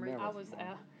Can't remember. remember. I was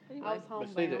out, I Anyway. was But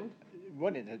see, homebound.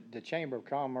 wasn't it the Chamber of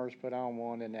Commerce put on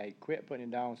one and they quit putting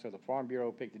it on, so the Farm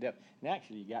Bureau picked it up? And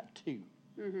actually, you got two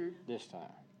this time,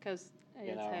 Cause you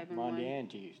it's know, having Monday one. and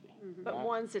Tuesday. But Right.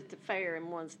 one's at the fair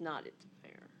and one's not at the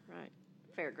fair, right?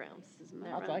 Fairgrounds. Isn't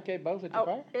that I right? think they both at the Oh,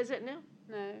 fair. is it now?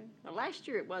 No, Well, last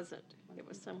year it wasn't. It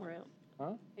was somewhere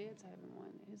else. Ed's having one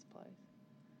at his place.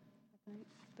 I think,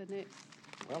 the next,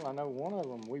 Well, I know one of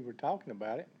them, we were talking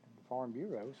about it, the Farm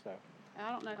Bureau, so.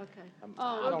 I don't know. Okay. I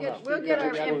We'll don't know. We'll get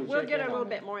Yeah, we gotta we'll check get that a little on.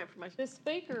 bit more information. The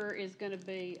speaker is gonna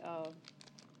be, oh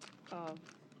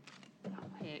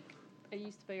heck, it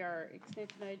used to be our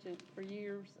extension agent for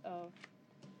years,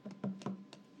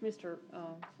 Mr.,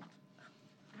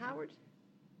 Howard?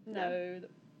 no, the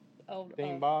old.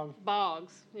 Dean Boggs?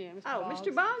 Boggs, yeah, Mr. Oh, Boggs.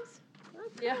 Mr. Boggs? Oh,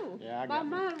 Yeah. cool. Yeah, I My got,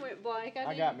 mind went blank.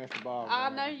 I got Mr. Boggs. I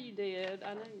on know there. you did,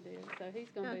 so he's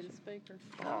gonna be the Gotcha. speaker.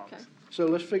 Okay. So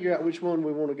let's figure out which one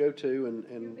we want to go to You'll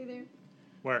and be there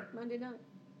Where? Monday night?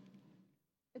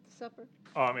 At the supper?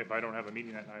 If I don't have a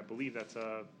meeting that night, I believe that's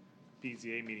a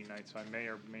BZA meeting night, so I may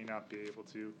or may not be able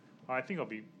to. I think I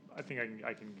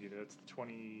can get it. It's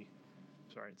the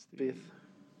it's the 5th.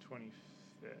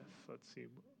 25th. Let's see.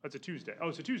 It's a Tuesday. Oh,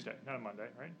 it's a Tuesday, not a Monday,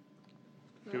 right?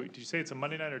 Did you say it's a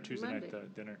Monday night or Tuesday Monday.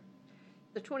 night dinner?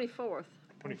 The 24th.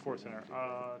 24th dinner.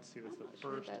 Let's see, that's the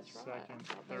first, That's right. second, I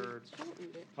thought they third.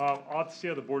 shortened it. I'll have to see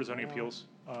how the Board of Zoning Appeals.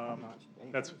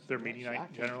 That's their Yes, meeting I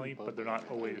night can generally, keep but up they're with not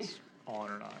that. always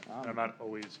on or not. And I'm not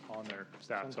always on their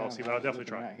staff, so I'll Sometimes see, I but I'll was definitely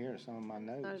looking try. Right here, some of my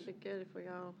notes. That'd be good if we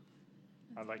all.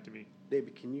 I'd like to be.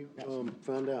 Debbie, can you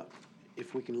find out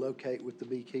if we can locate with the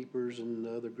beekeepers and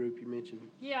the other group you mentioned.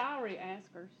 Yeah, I already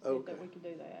asked her, she said Okay. that we could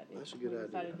do that. if That's a good we idea.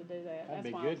 Decided to do that. That'd be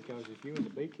That's why I was- good, cause if you and the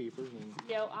beekeepers and,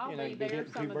 Yeah, I'll you know, be you'd be there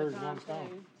hitting some two of the birds with time one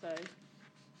stone.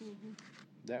 too, so.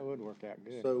 that would work out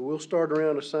good. So we'll start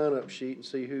around a sign-up sheet and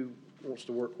see who wants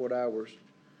to work what hours.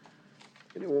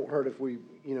 And it won't hurt if we,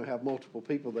 have multiple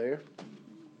people there.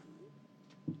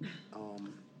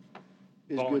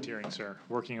 Is good- Volunteering, sir.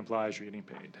 Working implies you're getting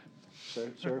paid.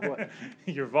 Sir, what?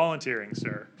 You're volunteering,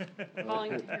 sir.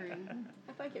 Volunteering.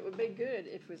 I think it would be good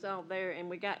if we was all there and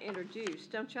we got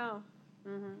introduced, don't y'all?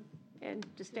 Mhm. And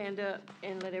to stand up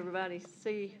and let everybody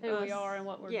see Who we us. are and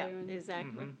what we're doing. Yeah,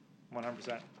 exactly.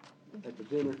 100%. At the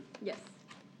dinner? Yes.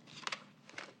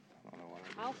 I don't know what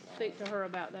I'll speak to her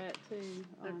about that too.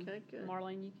 Okay, good.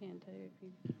 Marlene, you can too if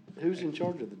you. Who's in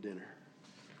charge of the dinner?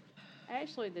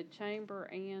 Actually, the chamber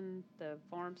and the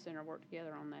farm center work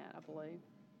together on that, I believe.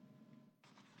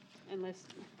 Unless,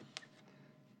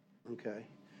 Okay.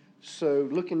 So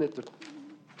looking at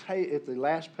at the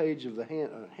last page of the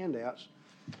handouts,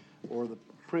 or the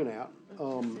printout,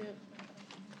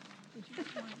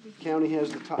 county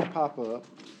has the top pop-up.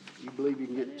 You believe you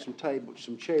can get some tables,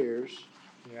 some chairs.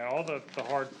 Yeah, all the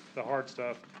hard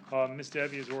stuff. Miss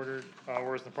Debbie has ordered,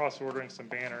 or is in the process of ordering some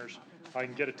banners. I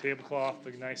can get a tablecloth,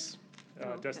 a nice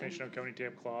Destination Oconee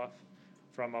tablecloth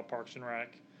from Parks and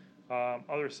Rec.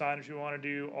 Other signage we want to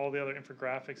do, all the other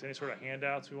infographics, any sort of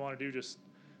handouts we want to do, just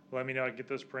let me know. I can get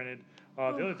those printed. The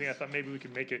other thing, I thought maybe we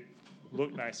could make it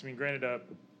look nice. I mean, granted,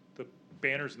 the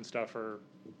banners and stuff are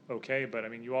okay, but I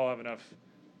mean, you all have enough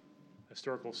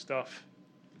historical stuff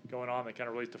going on that kind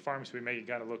of relates to farming, so we make it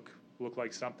kind of look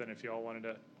like something if you all wanted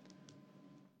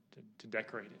to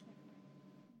decorate it.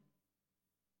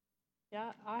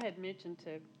 yeah, I had mentioned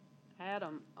to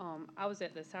Adam, I was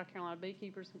at the South Carolina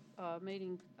Beekeepers,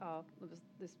 meeting, it was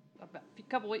this, about a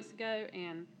couple weeks ago,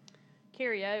 and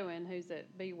Carrie Owen, who's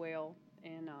at Be Well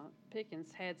in,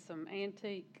 Pickens, had some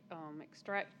antique,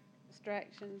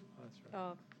 extraction,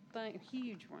 thing, a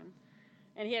huge one.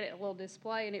 And he had a little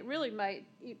display, and it really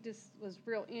it just was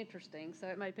real interesting, so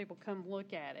it made people come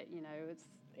look at it, it's,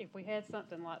 if we had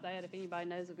something like that, if anybody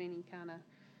knows of any kind of,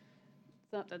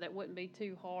 something that wouldn't be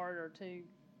too hard or too,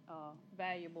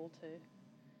 valuable to,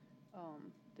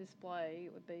 display,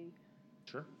 it would be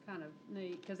Sure. kind of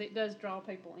neat, because it does draw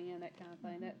people in, that kind of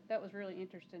thing. That was really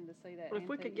interesting to see that. Well, if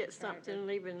we could antique get extractor. something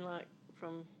even like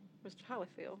from Mr.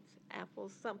 Holyfield,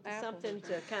 apples, something Apples.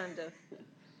 to kind of,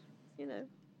 you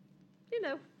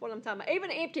know what I'm talking about. Even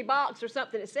an empty box or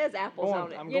something that says apples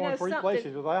on it. I'm you know, going 3 something.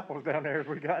 places with apples down there as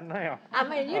we got now. I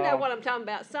mean, you know Um, what I'm talking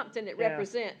about, something that yeah.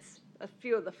 represents a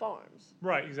few of the farms.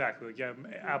 Right, exactly. Like, yeah,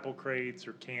 apple crates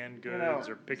or canned goods know, or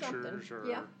Something. pictures or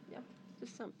Yeah,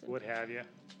 just something. what have you.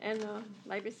 And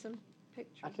maybe some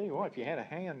pictures. I tell you what, if you had a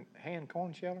hand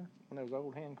corn sheller, one of those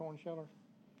old hand corn shellers,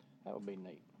 that would be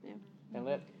neat. Yeah. And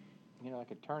let, I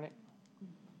could turn it,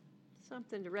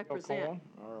 Something to or represent, corn,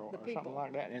 or people. something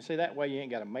like that. And see, that way you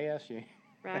ain't got a mess,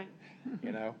 right?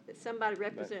 you know. That somebody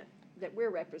represent, that we're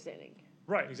representing.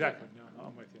 Right, exactly. No,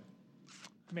 I'm with you.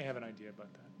 I may have an idea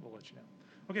about that. We'll let you know.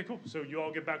 Okay, cool. So you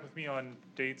all get back with me on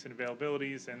dates and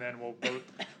availabilities, and then we'll both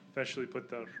officially put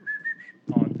the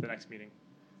on to the next meeting.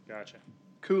 Gotcha.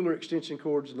 Cooler extension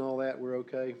cords and all that, we're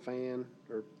okay? Fan,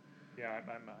 or Yeah,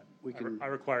 We can- I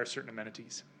require certain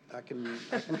amenities. I can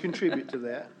contribute to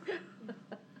that.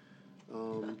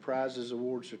 Prizes,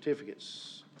 awards,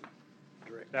 certificates.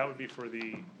 Direct. That would be for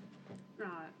the,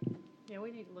 Right. Yeah,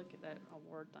 we need to look at that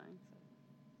award thing,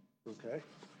 so. Okay.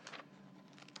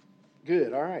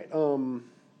 Good, all right.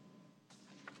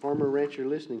 Farmer Rancher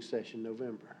listening session,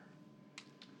 November.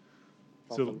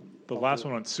 so the last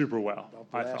one went super well,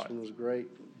 The I last thought. one was great.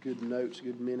 Good notes,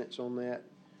 good minutes on that.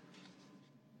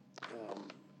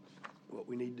 What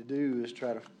we need to do is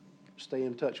try to stay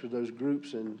in touch with those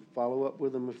groups and follow up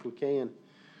with them if we can.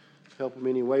 Help them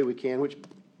any way we can, which,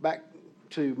 back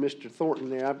to Mr. Thornton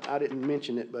there, I didn't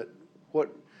mention it, but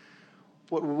what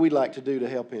would we like to do to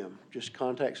help him? Just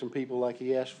contact some people like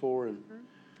he asked for and,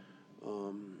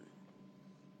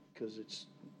 because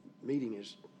meeting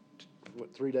is,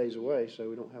 3 days away, so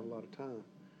we don't have a lot of time.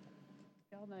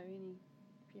 Y'all know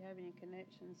if you have any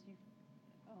connections,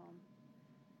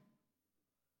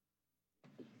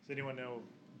 Does anyone know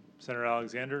Senator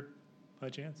Alexander by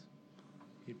chance?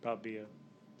 He'd probably be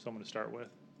someone to start with.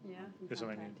 yeah. you That's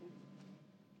what I contact need.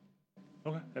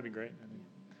 him. Okay, that'd be great. I mean,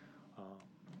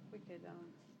 We could,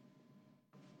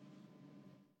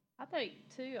 I think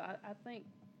too, I think,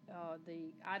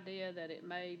 the idea that it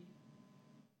may,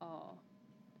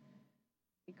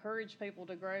 encourage people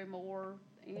to grow more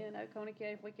in Oconee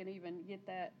County, if we can even get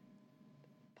that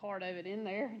part of it in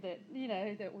there, that,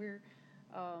 that we're,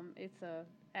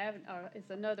 it's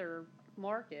another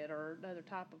market or another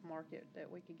type of market that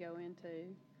we could go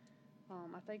into.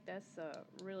 I think that's a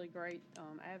really great,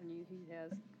 avenue he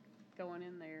has going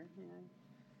in there, you know.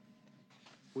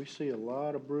 We see a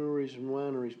lot of breweries and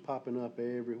wineries popping up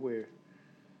everywhere.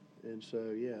 And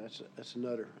so, yeah, that's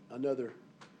another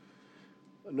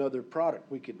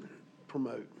product we could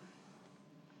promote.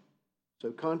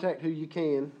 So contact who you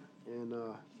can, and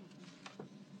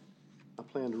I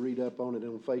plan to read up on it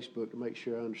on Facebook to make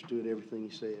sure I understood everything he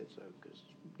said, so, because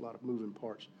a lot of moving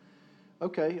parts.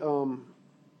 Okay,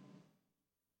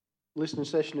 listening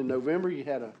session in November, you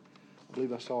had I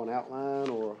believe I saw an outline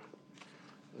or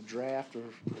a draft or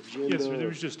agenda. Yes, sir, there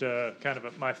was just kind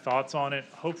of my thoughts on it.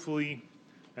 Hopefully,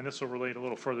 and this will relate a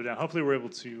little further down, hopefully we're able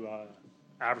to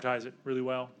advertise it really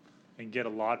well and get a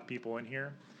lot of people in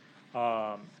here.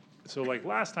 So like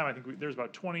last time, I think there's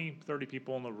about 20, 30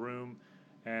 people in the room,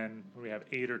 and we have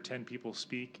 8 or 10 people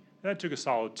speak. That took a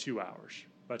solid 2 hours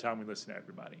by the time we listened to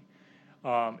everybody.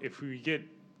 If we get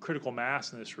critical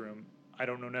mass in this room, I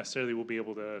don't know necessarily we'll be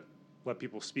able to let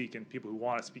people speak, and people who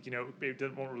want to speak,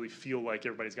 it won't really feel like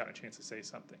everybody's gotten a chance to say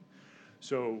something.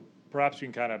 So perhaps we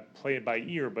can kind of play it by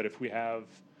ear, but if we have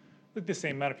like the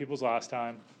same amount of people as last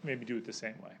time, maybe do it the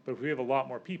same way. But if we have a lot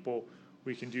more people,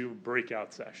 we can do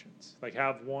breakout sessions. Like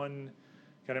have one,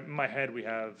 kind of in my head, we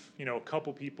have, a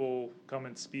couple people come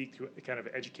and speak to kind of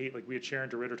educate. Like we had Sharon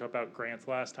DeRitter talk about grants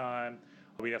last time.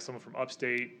 We have someone from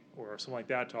upstate or something like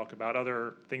that talk about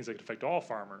other things that could affect all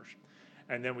farmers.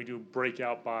 And then we do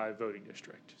breakout by voting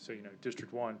district. So,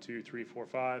 District 1, 2, 3, 4,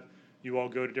 5. You all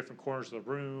go to different corners of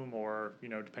the room or,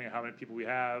 depending on how many people we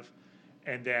have.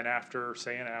 And then after,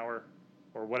 say, an hour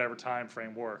or whatever time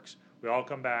frame works, we all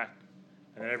come back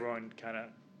and then everyone kind of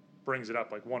brings it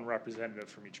up, like one representative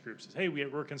from each group says, hey,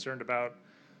 we're concerned about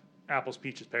apples,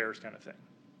 peaches, pears kind of thing.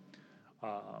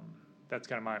 That's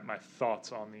kind of my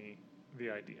thoughts on the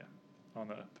idea, on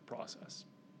the process.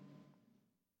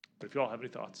 But if you all have any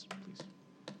thoughts, please.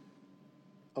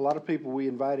 A lot of people we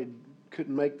invited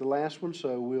couldn't make the last one,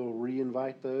 so we'll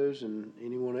re-invite those and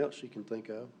anyone else you can think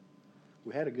of.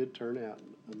 We had a good turnout.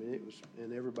 I mean,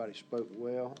 and everybody spoke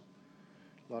well.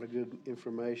 A lot of good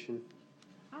information.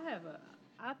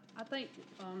 I think,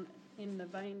 in the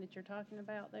vein that you're talking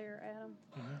about there,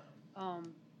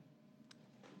 Adam,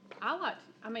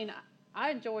 I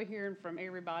enjoy hearing from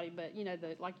everybody, but,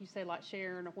 like you said, like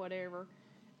Sharon or whatever,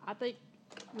 I think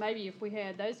maybe if we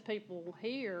had those people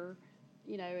here,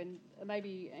 and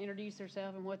maybe introduce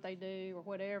themselves and what they do or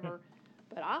whatever,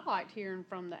 but I liked hearing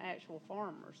from the actual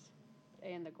farmers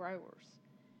and the growers.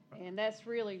 And that's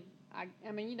really, I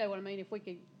mean, you know what I mean, if we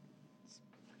could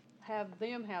have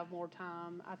them have more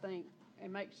time, I think,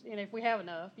 and if we have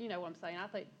enough, you know what I'm saying, I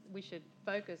think we should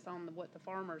focus on what the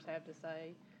farmers have to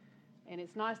say. And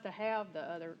it's nice to have the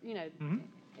other, and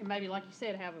maybe like you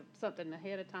said, have something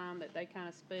ahead of time that they kind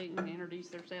of speak and introduce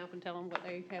themselves and tell them what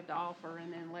they have to offer,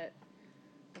 and then let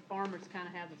the farmers kind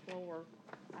of have the floor.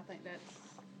 I think that's.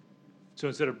 So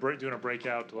instead of doing a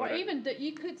breakout to Or even,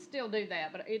 you could still do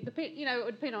that, but it depend, it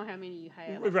would depend on how many you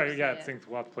have. Like right, you yeah, I said. think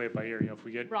we'll have to play it by ear, if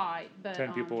we get Right, but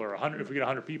 10 people or 100, if we get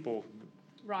 100 people.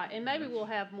 Right, and maybe we'll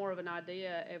have more of an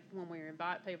idea when we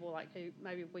invite people, like who,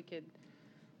 maybe if we could,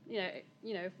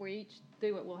 if we each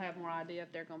do it, we'll have more idea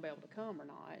if they're gonna be able to come or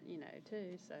not,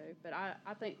 too, so, but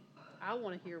I think, I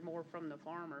wanna hear more from the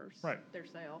farmers. Right.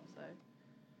 Themselves, so.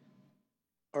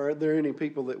 Are there any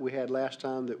people that we had last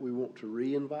time that we want to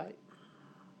re-invite?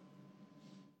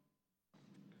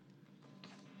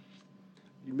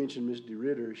 You mentioned Ms.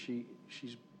 DeRitter.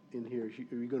 She's in here.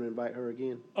 Are you going to invite her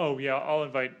again? Oh, yeah, I'll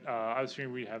invite, I was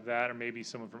figuring we'd have that, or maybe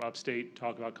someone from upstate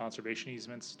talk about conservation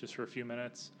easements just for a few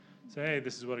minutes. Say, hey,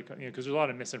 this is what because there's a lot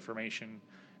of misinformation,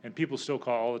 and people still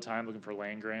call all the time looking for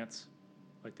land grants,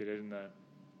 like they did in the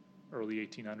early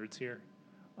 1800s here.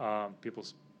 People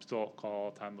still call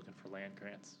all the time looking for land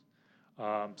grants.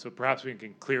 So perhaps we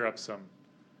can clear up some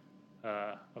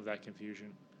of that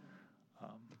confusion.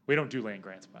 We don't do land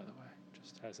grants, by the way,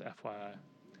 just as FYI.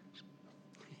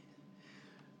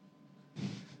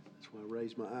 That's why I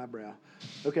raised my eyebrow.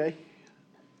 Okay,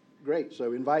 great.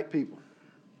 So invite people.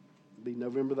 It'll be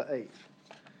November the 8th.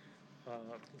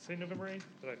 Let's say November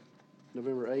 8th.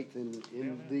 November 8th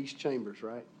in these chambers,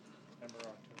 right? September,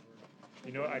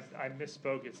 October. I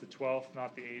misspoke. It's the 12th,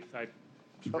 not the 8th. I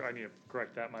need to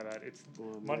correct that. My bad. It's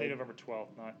Monday, November 12th,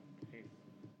 not 8th.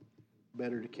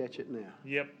 Better to catch it now.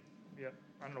 Yep.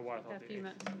 I don't know why I thought Got a the few 8th.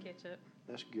 months to catch up.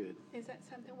 That's good. Is that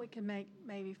something we can make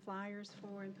maybe flyers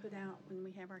for and put out when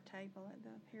we have our table at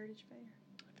the Heritage Fair?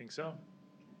 I think so.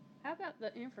 How about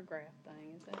the infograph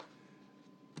thing, is that?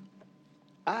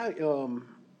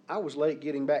 I was late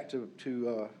getting back to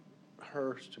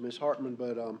Ms. Hartman,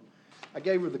 but, I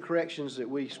gave her the corrections that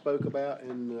we spoke about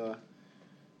and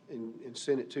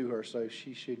sent it to her, so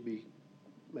she should be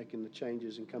making the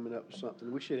changes and coming up with something.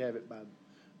 We should have it by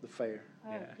the fair.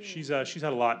 Oh, Yeah, good. she's had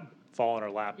a lot fall in her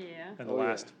lap Yeah. in the Oh, yeah.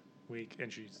 last week,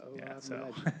 and she's, Oh, yeah, I'd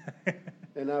so.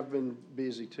 And I've been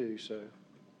busy too, so.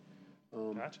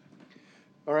 Gotcha.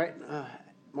 All right,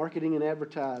 marketing and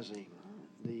advertising,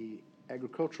 the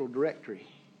agricultural directory.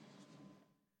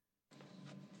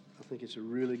 I think it's a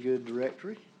really good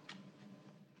directory.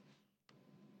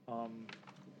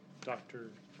 Dr.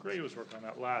 Gray was working on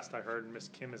that last I heard, and Miss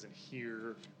Kim isn't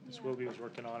here. Miss Yeah. Wilby was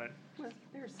working on it. Well,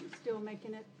 they're still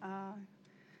making it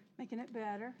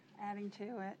better, adding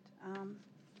to it.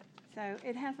 So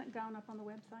it hasn't gone up on the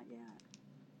website yet.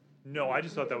 No, I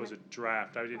just thought that was a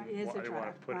draft. I didn't, Right, it is a I didn't want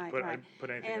draft, to right, put right.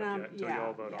 anything And, up yet until you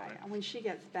all vote yeah, on it. yeah. When she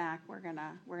gets back, we're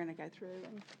gonna go through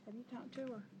and, have you talked to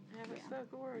her? Haven't Yeah.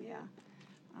 spoke a word. Yeah.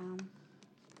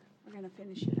 We're gonna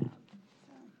finish it up,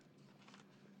 so.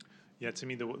 Yeah, to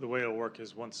me, the way it'll work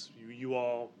is once you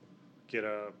all get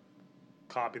a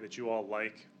copy that you all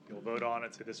like, you'll vote on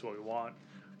it, say this is what we want.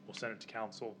 We'll send it to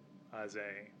council as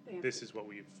this is what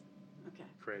we've Okay,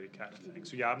 created kind of thing.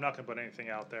 So yeah, I'm not gonna put anything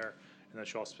out there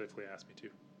unless you all specifically ask me to.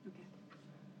 okay.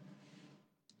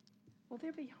 Will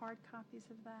there be hard copies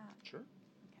of that? Sure.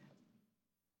 Okay.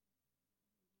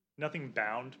 Nothing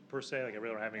bound per se, like I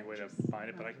really don't have any way to Just- find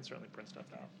it, but I right. can certainly print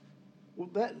stuff out. Well,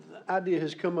 that idea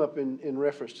has come up in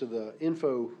reference to the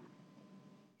info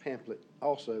pamphlet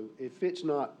also. If it's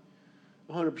not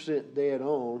 100% dead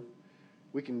on,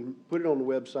 we can put it on the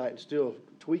website and still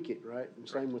tweak it, right? And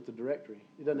same with the directory.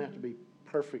 It doesn't have to be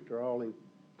perfect or all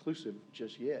inclusive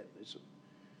just yet.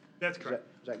 That's correct.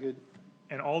 Is that good?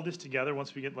 And all this together,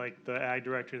 once we get like the ag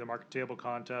directory, the market table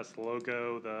contest, the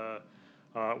logo, the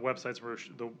websites,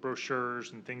 the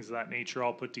brochures and things of that nature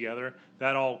all put together,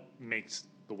 that all makes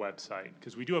the website.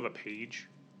 Because we do have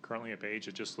currently a page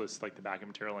that just lists like the back of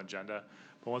material and agenda.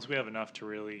 But once we have enough to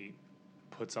really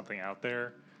put something out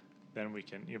there, then we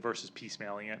can, versus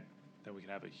piecemealing it, then we can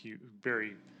have a huge,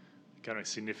 very kind of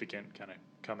significant kind of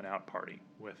coming out party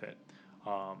with it.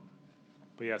 But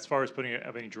yeah, as far as putting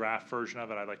any draft version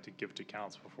of it, I'd like to give it to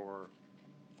council before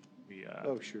we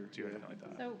Oh, sure, do yeah. anything like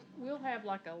that. So we'll have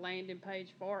like a landing page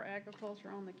for agriculture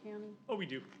on the county, Oh, we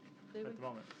do do at we? the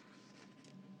moment.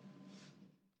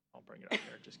 I'll bring it up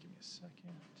there. Just give me a second.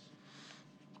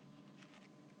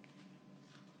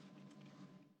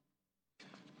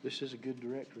 This is a good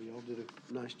directory. Y'all did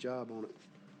a nice job on it,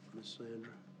 Miss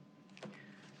Sandra.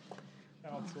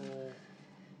 Council,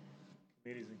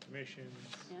 committees and commissions,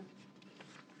 Yeah.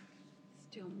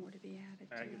 Still more to be added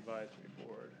to ag it. advisory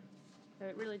board.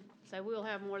 So we'll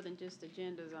have more than just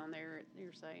agendas on there,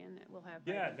 you're saying, that we'll have.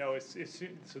 Yeah, no, it's,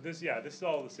 so this is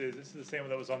all this is. This is the same one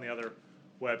that was on the other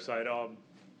website.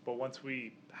 But once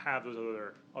we have those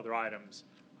other items,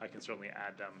 I can certainly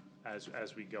add them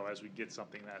as we go, as we get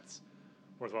something that's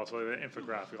worthwhile. So the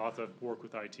infographic, I'll have to work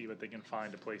with IT, but they can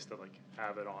find a place to like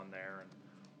have it on there and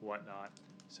whatnot.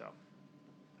 So,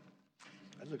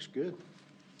 That looks good.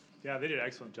 yeah, they did an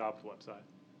excellent job with the website.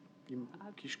 Can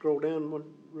you scroll down one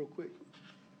real quick?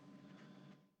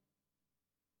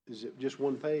 Is it just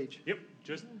one page? Yep,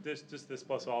 just this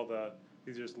plus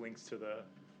these are just links to the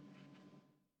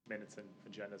minutes and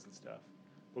agendas and stuff.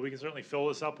 But we can certainly fill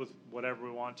this up with whatever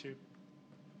we want to.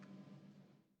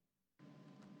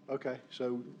 Okay,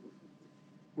 so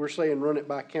we're saying run it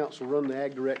by council, run the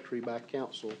ag directory by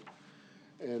council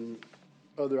and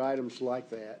other items like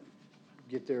that.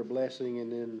 Get their blessing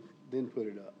and then put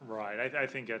it up. Right, I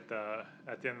think at the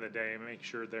end of the day, make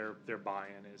sure their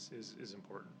buy-in is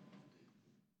important.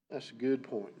 That's a good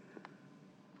point.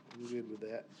 I'm good with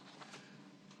that.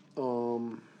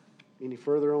 Any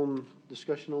further on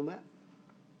discussion on that?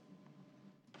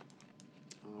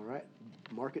 All right,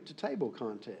 market to table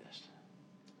contest.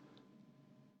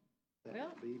 That Well-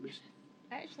 would be Miss-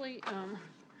 Actually,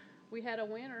 we had a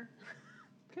winner.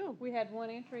 Cool. We had one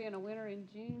entry and a winner in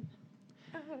June.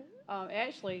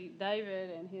 Actually,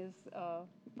 David and his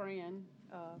friend,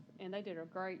 and they did a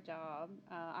great job.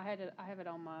 I have it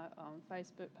on my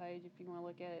Facebook page if you want to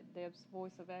look at it. Deb's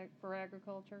Voice for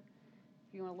Agriculture.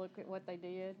 If you want to look at what they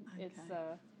did,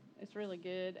 it's really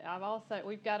good.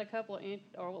 We've got a couple of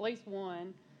or at least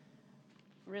one,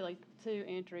 really 2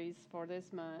 entries for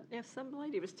this month. Yeah, some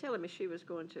lady was telling me she was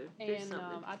going to do And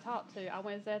something. I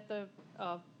was at the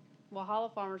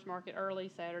Walhalla Farmers Market early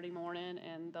Saturday morning,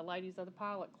 and the ladies of the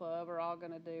Pilot Club are all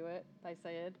going to do it, they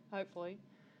said, hopefully.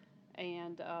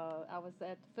 And I was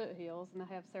at the Foothills, and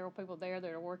I have several people there that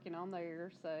are working on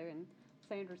theirs. And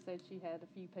Sandra said she had a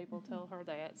few people tell her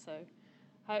that. So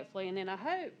hopefully, and then I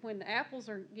hope when the apples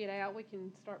get out, we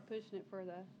can start pushing it for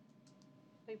the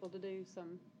people to do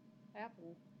some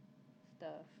apple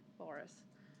stuff for us.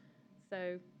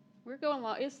 So we're going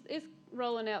along. It's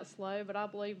rolling out slow, but I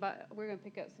believe we're going to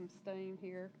pick up some steam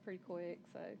here pretty quick.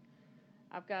 So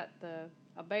I've got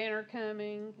a banner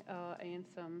coming and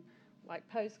some like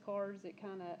postcards that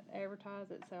kind of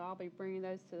advertise it. So I'll be bringing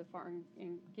those to the farm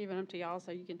and giving them to y'all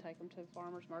so you can take them to the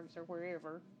farmers markets or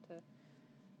wherever to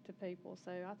people.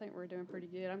 So I think we're doing pretty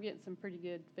good. I'm getting some pretty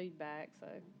good feedback. So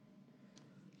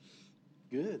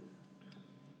Good.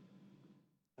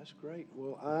 That's great.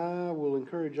 Well, I will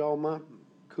encourage all my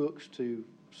cooks to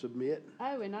submit.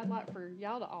 oh, and I'd like for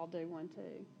y'all to all do one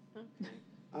too.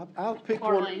 I'll pick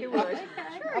one. Arlene. You would.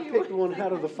 I picked one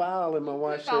out of the file, and my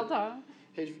wife All said, time.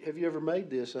 have you ever made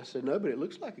this? I said, no, but it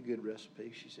looks like a good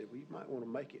recipe. She said, well, you might want to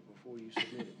make it before you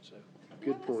submit it, so,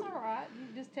 good Well, point. that's all right.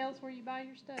 You just tell us where you buy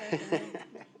your stuff.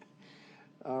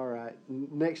 All right,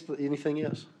 next, anything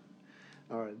else?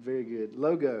 All right, very good.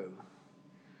 Logo,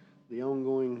 the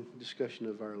ongoing discussion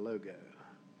of our logo.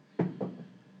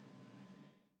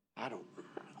 I don't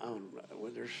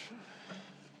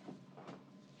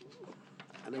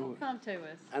know, well, Come to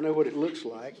us. I know what it looks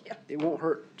like. It won't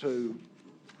hurt to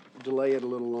delay it a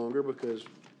little longer because,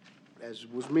 as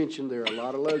was mentioned, there are a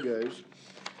lot of logos.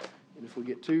 And if we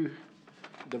get too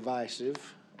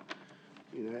divisive,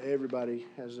 you know, everybody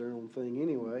has their own thing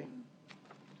anyway.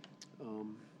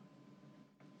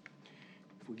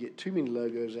 If we get too many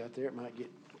logos out there, it might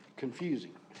get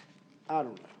confusing. I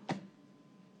don't know.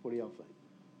 What do y'all think?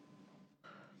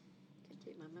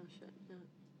 Keep my mouth shut.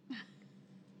 No.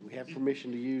 We have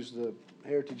permission to use the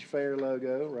Heritage Fair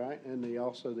logo, right? And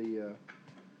also the,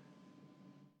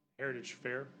 Heritage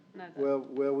Fair? No,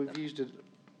 well, we've used it,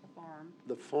 farm.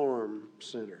 the Farm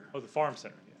Center. Oh, the Farm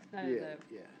Center, yeah. No, Yeah,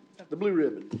 yeah. The blue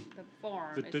ribbon. the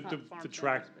farm. The, It's the, not the, farm the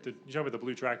track, service, the, you talking about the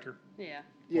blue tractor? but- Yeah,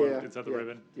 Yeah. Or is that the yeah,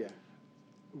 ribbon? Yeah.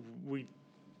 We,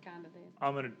 kind of did.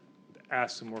 I'm gonna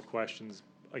ask some more questions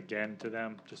again to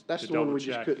them, just That's to the one double we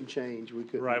just check. couldn't change. We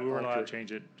couldn't. Right, we weren't allowed alter. to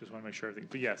change it, just wanna make sure everything,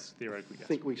 but yes, theoretically, I yes.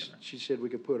 think she said we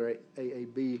could put our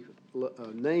AAB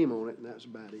name on it, and that's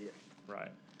about it.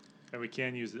 Right, and we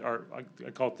can use I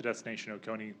call it the Destination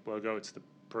Oconee logo, it's the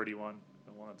pretty one,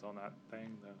 the one that's on that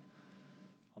thing,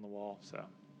 on the wall, so.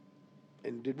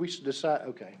 And did we decide,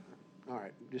 okay, all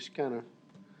right, just kind of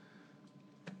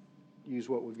use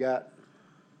what we've got.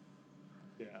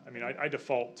 Yeah, I mean, I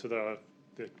default to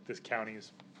this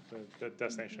county's, the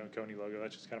Destination Oconee logo,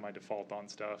 that's just kind of my default on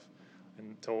stuff,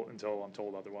 until I'm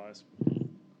told otherwise.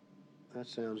 That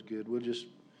sounds good. We'll just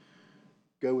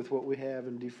go with what we have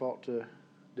and default to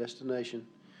destination.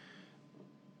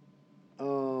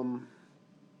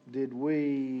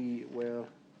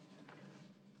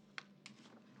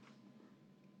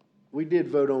 We did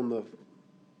vote on the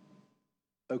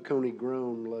Oconee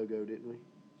Grown logo, didn't we?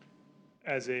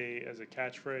 As a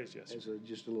catchphrase, yes. As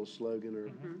just a little slogan or,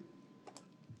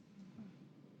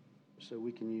 so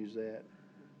we can use that.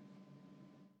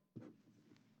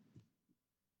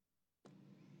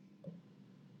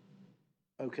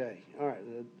 Okay, all right,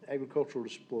 the agricultural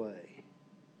display.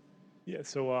 Yeah,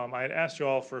 so I had asked you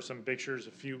all for some pictures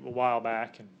a while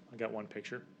back, and I got one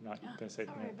picture. I'm not gonna say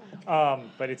the name,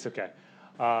 but it's okay.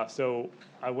 So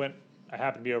I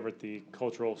happened to be over at the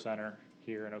Cultural Center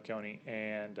here in Oconee,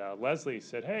 and Leslie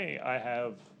said, "Hey, I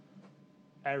have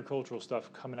agricultural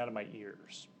stuff coming out of my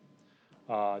ears."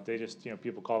 They just,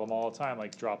 people call them all the time,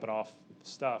 like dropping off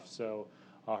stuff. So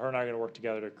her and I are gonna work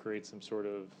together to create some sort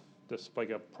of like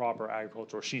a proper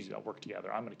agricultural. She's gonna work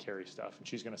together. I'm gonna carry stuff, and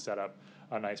she's gonna set up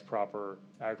a nice proper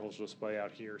agricultural display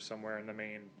out here somewhere in the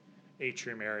main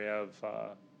atrium area of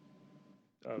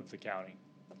the county.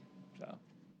 So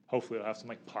hopefully it'll have some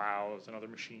like plows and other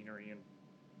machinery and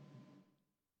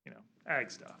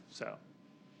ag stuff. So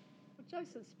Well,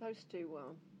 Jason's supposed to,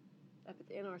 up at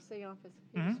the NRC office,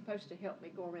 he Mhm. was supposed to help me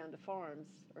go around to farms,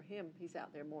 or he's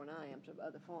out there more than I am, to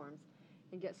other farms,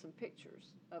 and get some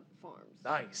pictures of the farms.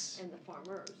 nice. And the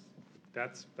farmers,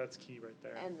 That's key right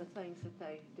there. and the things that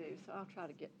they do, so I'll try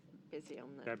to get busy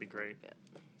on that. That'd be a little great. bit.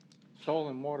 Soil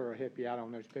and water will help you out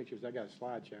on those pictures. I got a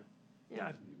slideshow.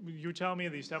 Yeah, you were telling me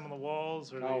they used to have them on the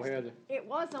walls, or they Oh, used to- Heather, It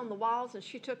was on the walls, and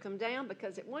she took them down,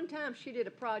 because at one time she did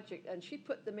a project, and she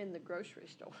put them in the grocery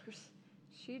stores.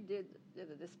 She did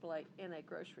a display in a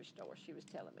grocery store, she was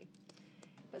telling me.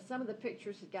 But some of the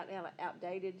pictures had gotten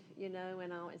outdated, and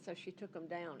all, and so she took them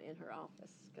down in her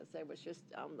office, because there was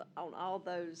just, on all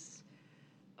those,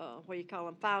 what do you call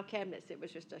them, file cabinets, it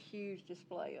was just a huge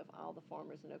display of all the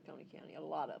farmers in Oconee County, a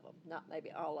lot of them, not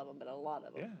maybe all of them, but a lot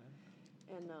of them.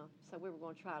 Yeah. And so we were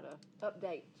going to try to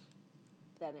update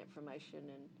that information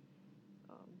and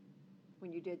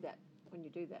when you do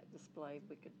that display,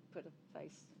 we could put a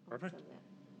face on some of Perfect. that.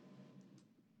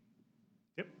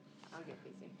 Yep. I'll get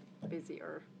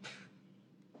busier.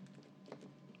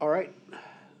 All right,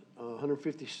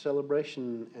 150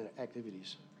 celebration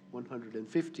activities,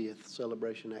 150th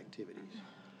celebration activities.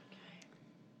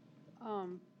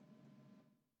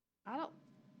 I don't,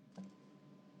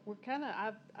 we're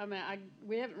kinda,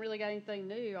 we haven't really got anything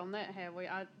new on that, have we?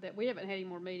 That we haven't had any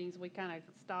more meetings, we kinda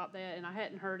stopped that, and I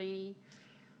hadn't heard any,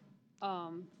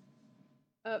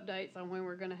 updates on when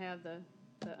we're gonna have the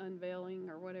unveiling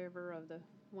or whatever of the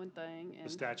one thing, The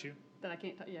and statue? that I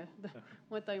can't, yeah, the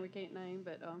one thing we can't name,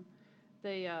 but,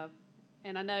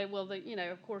 and I know, well,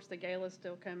 of course, the gala's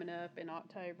still coming up in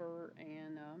October,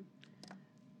 and,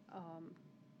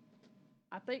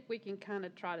 I think we can kind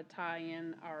of try to tie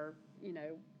in our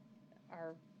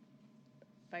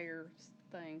fair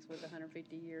things with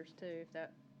 150 years too,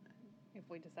 if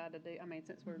we decide to do,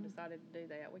 since we're decided to do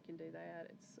that, we can do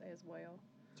that as well.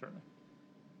 Certainly.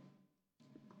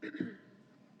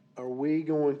 Are we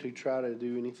going to try to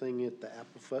do anything at the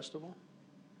Apple Festival?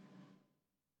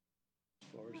 As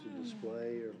far as the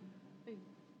display, or,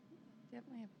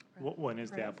 Definitely have. When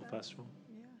is the Apple Festival?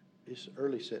 Yeah. it's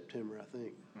early September, I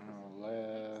think.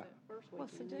 First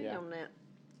What's the weekend. date Yeah. on that?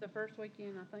 It's the first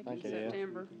weekend, I think, Think in it is.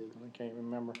 September. I can't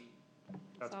remember.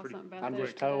 That's Saw pretty, something about I'm that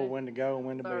just told today. when to go and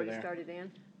when to be Already there. started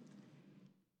in.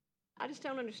 I just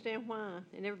don't understand why,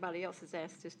 and everybody else has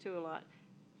asked this too a lot.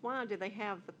 Why do they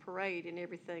have the parade and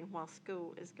everything while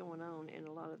school is going on? And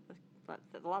a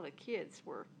lot of kids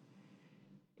were,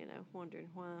 wondering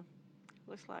why.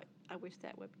 Looks like I wish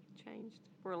that would be changed,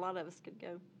 where a lot of us could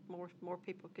go. More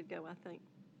people could go, I think.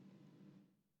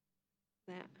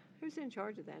 Who's in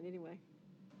charge of that anyway?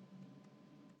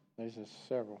 There's just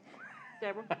several.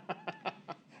 Deborah?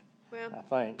 Well, I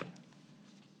think.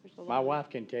 There's a My lot. wife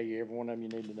can tell you every one of them you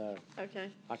need to know.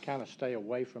 okay, I kind of stay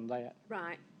away from that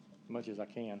right. as much as I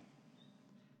can.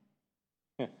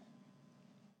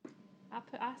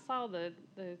 I saw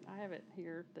I have it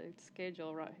here, the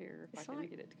schedule right here, if It's I can like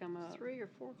get it to come up. 3 or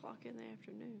 4 o'clock in the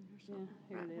afternoon or Yeah, something.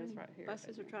 here it is, when right here.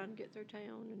 Buses are trying to get through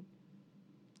town and.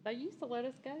 They used to let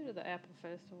us go to the Apple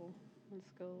Festival in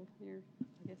school.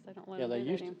 I guess they don't let Yeah, them they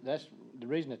do used that to, that's, the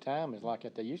reason the time is like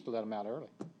that, they used to let them out early,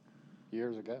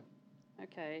 years ago.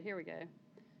 Okay, here we go.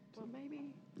 Well, maybe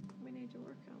we need to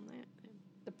work on that then.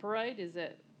 The parade is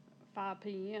at 5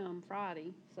 p.m.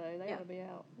 Friday, so they Yeah. ought to be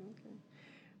out. Okay.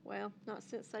 Well, not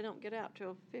since they don't get out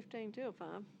till 15 till 5.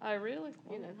 Oh, really?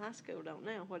 High school don't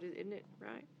now. Isn't it,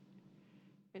 right?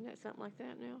 Isn't that something like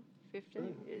that now?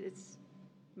 15? It's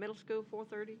middle school,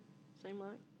 4:30, seem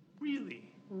like. really?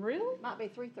 Really? Might be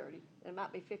 3:30. It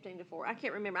might be 15 to 4. I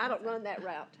can't remember. I don't run that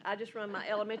route. I just run my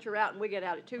elementary route and we get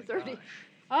out at 2:30.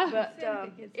 Oh, But,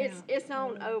 It gets out. it's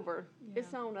on over. Yeah.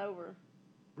 It's on over.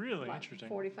 Really Like interesting.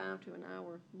 45 to an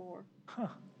hour more. Huh.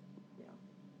 Yeah.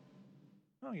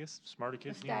 Well, I guess smarter The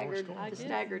kids need more staggered, school. I the did.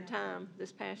 staggered time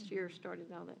this past year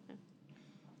started all that.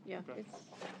 Yeah, Okay.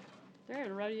 they're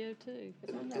having rodeo too.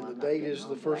 it's. And the date is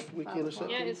the first weekend of Yeah,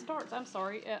 September? it starts, I'm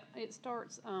sorry, it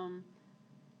starts,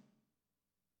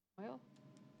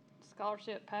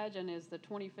 scholarship pageant is the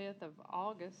 25th of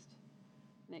August,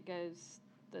 and it goes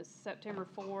the September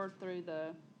 4th through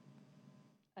the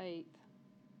 8th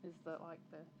is the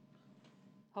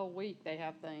whole week they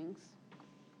have things.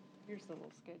 Here's the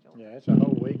little schedule. Yeah, it's a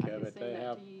whole week I of can it. send They that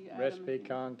have to you, Adam, recipe if you-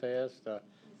 contest,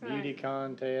 beauty Right.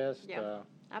 contest, Yeah.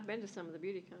 I've been to some of the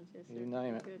beauty contests. You They're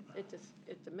name it. good.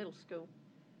 It's a middle school.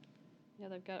 Yeah,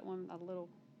 they've got a little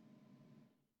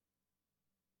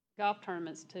golf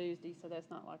tournament's Tuesday, so that's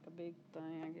not like a big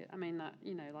thing, I guess. Not,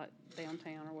 like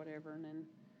downtown or whatever, and then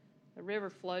the river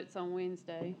floats on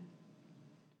Wednesday.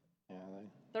 yeah,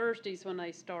 Thursday's when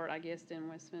they start, I guess, in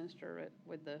Westminster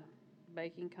with the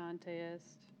baking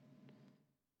contest.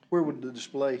 Where would the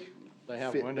display they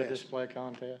have fit window best? display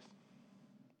contest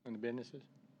in the businesses.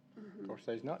 Of course,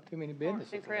 there's not too many Arts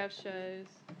businesses and craft shows,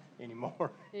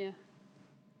 anymore, yeah.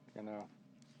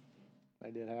 They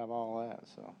did have all that,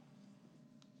 so.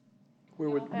 Where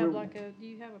Y'all would, have do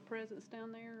you have a presence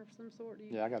down there of some sort? Do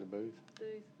you Yeah, I got a booth. do?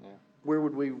 where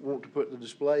would we want to put the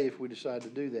display if we decide to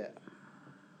do that?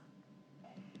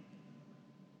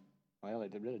 Well,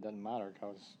 it really doesn't matter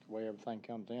because the way everything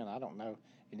comes in, I don't know.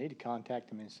 You need to contact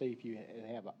them and see if you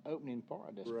have an opening for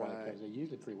a display Right. because they're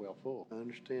usually pretty well full. I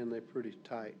understand they're pretty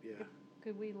tight, yeah.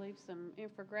 Could we leave some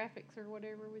infographics or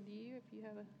whatever with you if you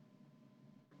have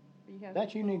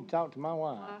That you need to talk to my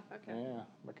wife. Okay. Yeah,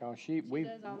 because She we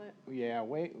does all that. yeah,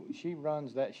 she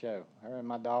runs that show, her and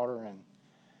my daughter,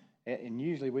 and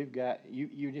usually we've got,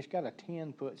 you just got a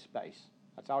 10-foot space,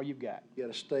 That's all you've got. You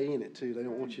gotta stay in it too. They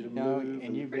don't want you to You know, move.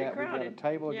 and you've Pretty got, we've got a crowded.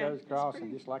 table that Yeah, goes it's across, and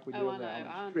pretty- just like we do Oh, I over know, there.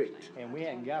 I Strict. understand. And we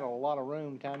hadn't got a lot of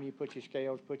room, time you put your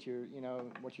scales, put your, you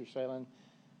know, what you're selling,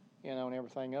 you know, and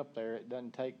everything up there, it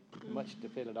doesn't take much to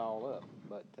fit it all up.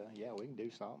 But, yeah, we can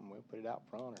do something, we'll put it out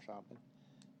front or something.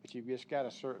 But you've just got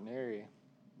a certain area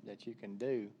that you can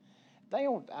do. They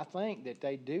don't, I think that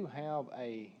they do have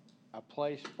a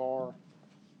place for,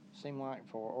 seem like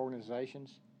for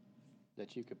organizations,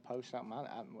 that you could post something.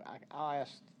 I'll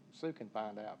ask, Sue can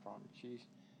find out from her. She's,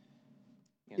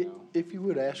 you know, If you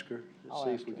would ask her, and I'll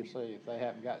see ask if we her and could. see if they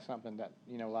haven't got something that,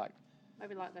 you know, like,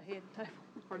 Maybe like the head table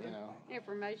or you the know,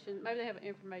 information, maybe they have an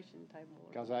information table. or-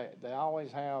 because they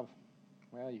always have,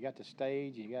 well, you got the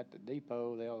stage, you got the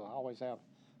depot, they'll always have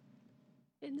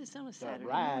Isn't this on a the Saturday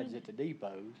rides morning? at the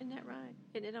depots. Isn't that right?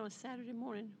 Isn't it on a Saturday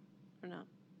morning or not?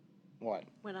 What?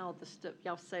 When all the stuff,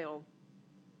 y'all sell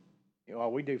Well,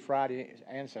 we do Friday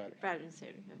and Saturday, Friday and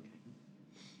Saturday, okay.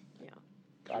 Yeah.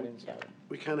 Friday and Saturday.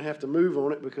 We kinda have to move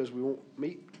on it because we won't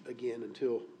meet again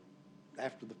until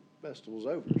after the festival's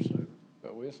over, so.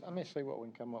 But let me see what we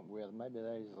can come up with. Maybe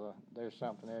there's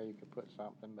something there you could put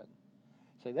something, but,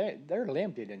 see, they're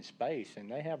limited in space, and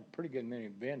they have a pretty good many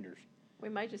vendors. We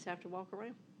may just have to walk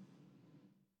around,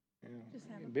 You know, Just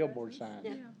have a billboard presence.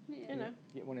 signs. Yeah. you know.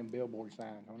 Get one of them billboard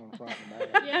signs on the front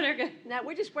and back. Yeah, they're good. Now,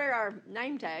 we just wear our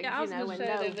name tags, Yeah, I you was know, gonna and say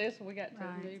know. that this, we got to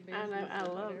Right. new business. I know, I or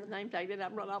love whatever. the name tag, then I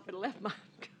run off and left mine.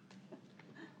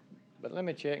 But let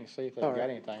me check and see if they've All got right.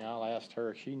 anything. I'll ask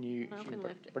her. She knew, Up she and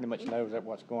left it. pretty much knows that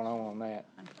what's going on that.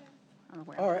 I'm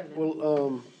aware. All right,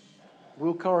 well,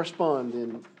 we'll correspond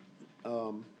then,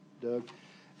 Doug.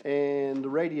 And the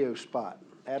radio spot,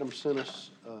 Adam sent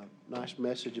us a nice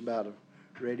message about a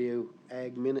radio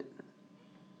ag minute.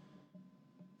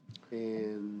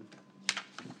 And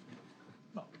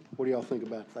what do y'all think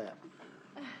about that?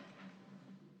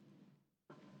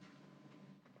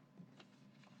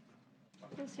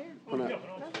 It's here.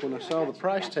 When I saw the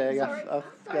price tag, I Sorry. got a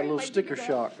Sorry, little why'd you sticker do that?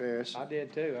 shock there. I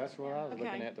did too. That's what I was looking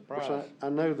Okay. at, the Of course, price. I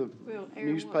know the Well, Aaron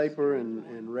wants newspaper to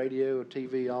and radio,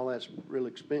 TV, all that's real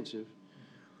expensive.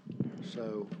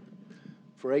 So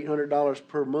for $800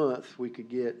 per month, we could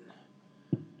get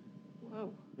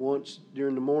Whoa. once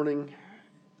during the morning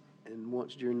and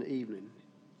once during the evening,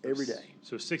 every day.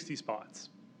 So 60 spots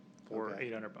for Okay.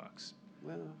 $800.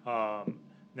 Well,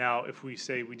 Now, if we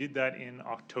say we did that in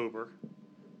October,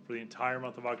 for the entire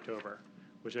month of October,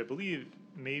 which I believe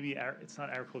maybe it's not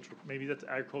agricultural, maybe that's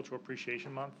Agricultural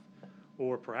Appreciation Month,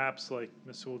 or perhaps like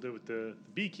Ms. Sewell did with the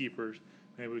beekeepers,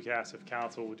 maybe we could ask if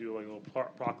council would do like a little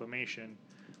proclamation.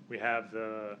 We have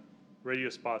the radio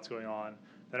spots going on,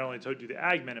 not only to do the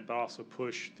ag minute, but also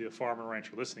push the farmer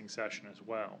rancher listening session as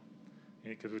well,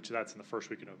 because that's in the first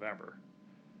week of November.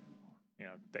 You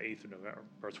know, the 8th of November,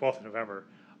 or 12th of November.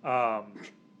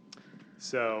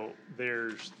 So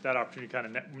there's that opportunity to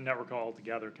kind of network all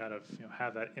together, kind of, you know,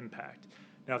 have that impact.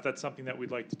 Now, if that's something that we'd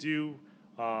like to do,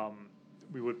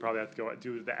 we would probably have to go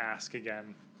do the ask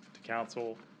again to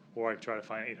council, or I try to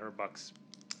find $800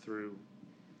 through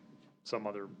some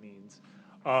other means.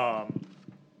 But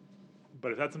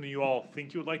if that's something you all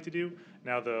think you would like to do,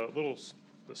 now the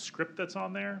script that's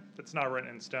on there, that's not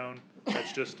written in stone.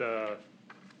 That's just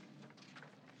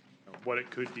what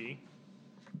it could be.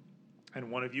 And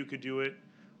one of you could do it,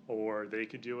 or they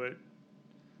could do it.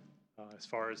 As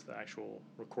far as the actual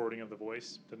recording of the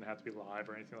voice, doesn't have to be live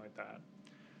or anything like that.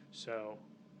 So,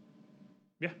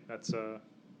 yeah, that's what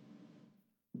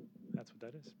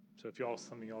that is. So if y'all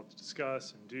something y'all have to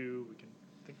discuss and do, we can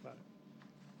think about it.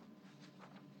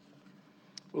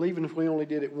 well, even if we only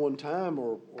did it one time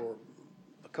or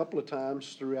a couple of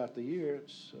times throughout the year,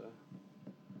 it's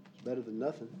better than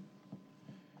nothing.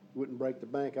 Wouldn't break the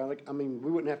bank. I mean,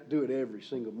 we wouldn't have to do it every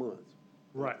single month.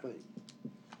 Right. I think.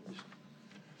 Just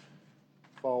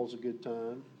Fall's a good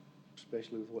time,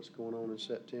 especially with what's going on in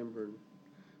September and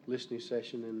listening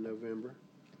session in November.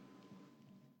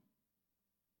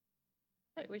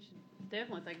 Hey, we should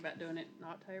definitely think about doing it in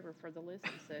October for the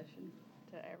listening session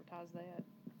to advertise that.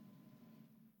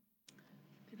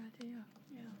 Good idea,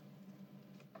 yeah.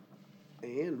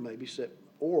 And maybe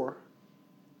or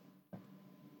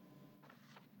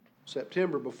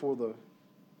September before the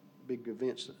big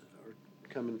events that are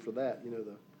coming for that, you know,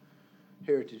 the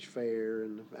Heritage Fair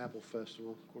and the Apple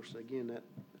Festival. Of course, again, that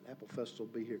Apple Festival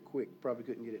will be here quick. Probably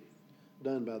couldn't get it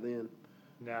done by then.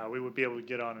 Now, we would be able to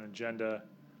get on an agenda,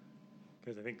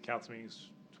 because I think the council meetings,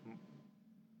 what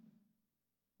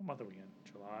month are we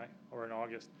in? July or in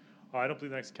August? I don't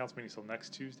believe the next council meeting is till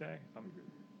next Tuesday, if I'm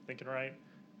thinking right.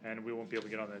 And we won't be able to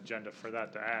get on the agenda for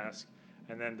that to ask.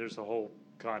 And then there's the whole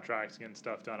contracts, getting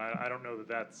stuff done. I don't know that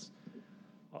that's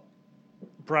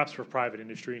perhaps for private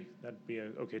industry, that'd be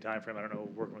an okay timeframe. I don't know,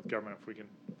 working with government, if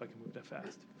I can move that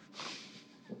fast.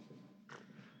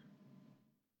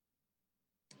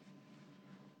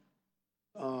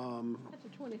 That's the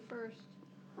 21st.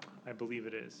 I believe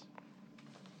it is.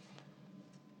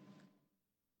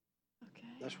 Okay.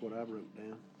 That's what I wrote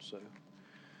down, so.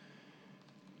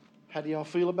 How do y'all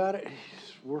feel about it?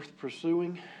 It's worth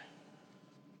pursuing?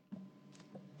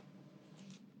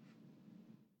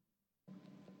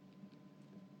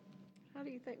 How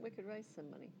do you think we could raise some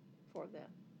money for that?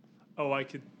 Oh,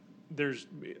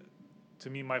 to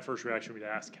me, my first reaction would be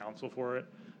to ask council for it.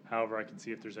 However, I can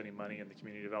see if there's any money in the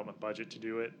community development budget to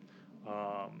do it.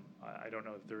 I don't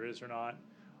know if there is or not,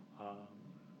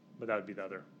 but that would be the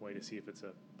other way to see if it's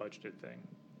a budgeted thing.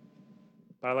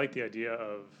 But I like the idea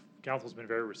of, council's been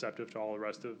very receptive to all the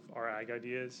rest of our ag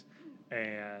ideas,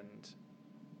 and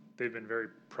they've been very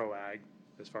pro-ag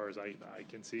as far as I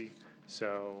can see.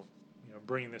 So,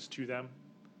 bringing this to them,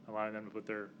 allowing them to put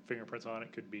their fingerprints on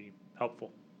it could be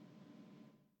helpful.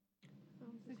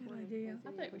 It's a good idea.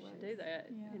 I think we should do that,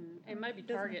 Yeah. and maybe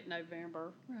Doesn't- target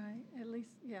November. Right, at least,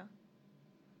 yeah.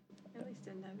 At least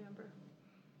in November.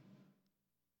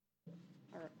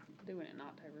 Or doing it in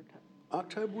October.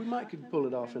 October, we might could pull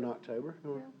it off in October.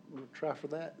 We'll try for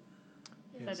that.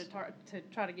 So to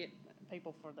try to get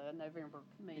people for the November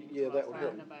meeting. Yeah, is what that I was would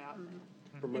help. talking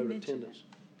about. Promote mention it. attendance.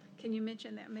 Can you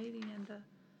mention that meeting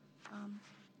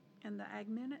in the Ag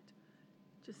Minute?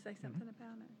 Just say something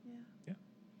about it, yeah.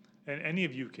 And any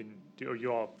of you can do, or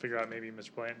you all figure out, maybe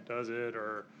Mr. Plant does it,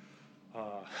 or,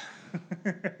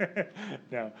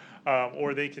 no.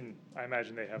 Or they can, I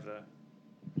imagine they have the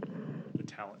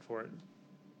talent for it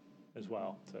as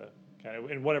well, to kind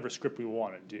of, in whatever script we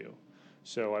want to do.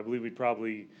 So I believe we'd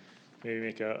probably maybe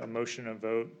make a motion and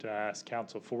vote to ask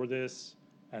council for this,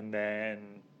 and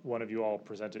then one of you all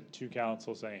present it to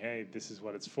council saying, hey, this is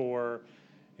what it's for,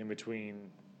 in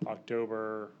between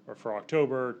October, or for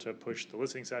October, to push the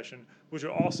listening session, which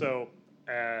will also,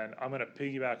 and I'm gonna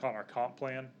piggyback on our comp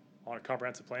plan, on a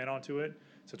comprehensive plan onto it,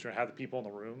 since we're gonna have the people in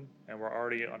the room, and we're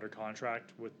already under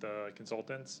contract with the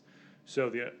consultants.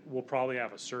 So we'll probably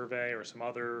have a survey or some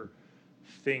other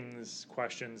things,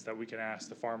 questions that we can ask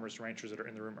the farmers, ranchers that are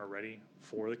in the room already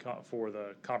for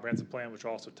the comprehensive plan, which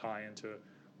will also tie into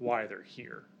why they're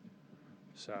here.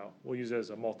 So we'll use it as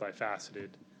a multifaceted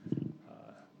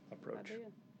approach. Idea.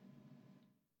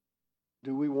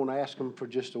 Do we want to ask them for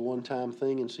just a one-time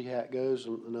thing and see how it goes?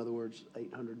 In other words,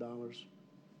 $800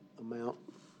 amount,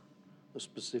 a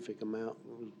specific amount?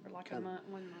 For like a Kinda- month,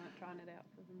 1 month, trying it out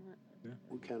for the month.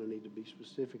 We kind of need to be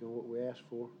specific on what we ask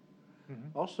for.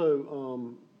 Mhm.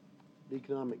 Also, the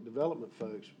economic development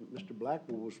folks, Mr.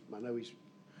 Blackwell was, I know he's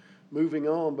moving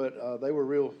on, but they were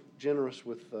real generous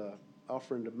with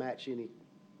offering to match any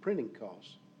printing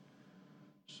costs.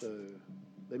 So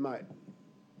they might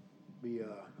be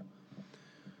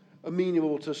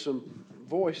amenable to some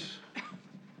voice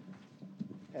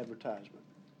advertisement.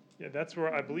 Yeah,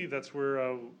 I believe that's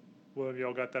where, one of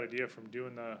y'all got that idea from,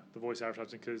 doing the voice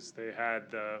advertising, because they had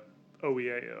the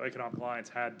OEA, Economic Alliance,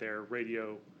 had their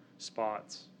radio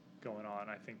spots going on.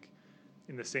 I think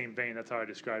in the same vein, that's how I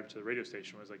described it to the radio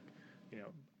station, was like,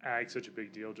 ag's such a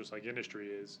big deal, just like industry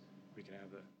is, we can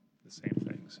have the same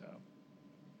thing, so.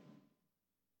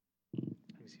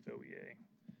 Let me see if OEA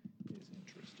is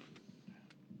interested.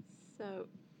 So,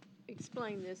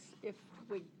 explain this, if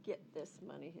we get this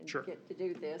money and Sure. get to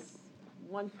do this,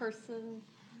 one person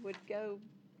would go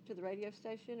to the radio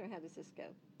station, or how does this go?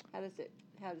 How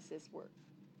does this work?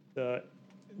 The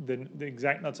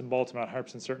exact nuts and bolts, I'm not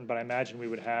 100% certain, but I imagine we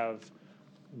would have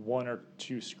 1 or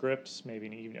 2 scripts, maybe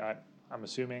an evening, I'm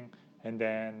assuming, and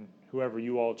then whoever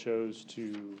you all chose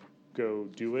to go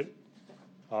do it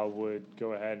would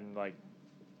go ahead and, like,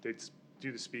 they'd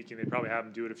do the speaking. They'd probably have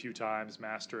them do it a few times,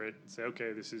 master it, and say,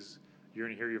 okay, you're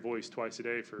gonna hear your voice twice a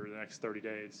day for the next 30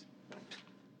 days.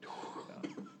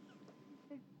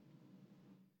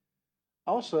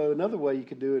 Also, another way you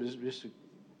could do it is just a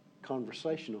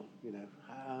conversational,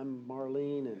 hi, I'm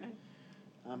Marlene, and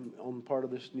I'm on part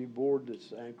of this new board,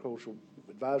 that's Agricultural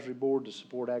Advisory Board to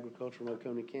support agriculture in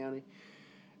Oconee County.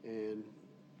 And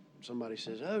somebody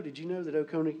says, oh, did you know that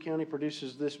Oconee County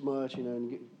produces this much,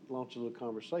 and launch a little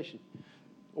conversation.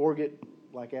 Or get,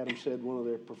 like Adam said, one of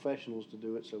their professionals to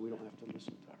do it, so we don't have to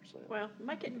listen to ourselves. Well,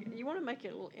 you want to make it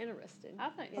a little interesting. I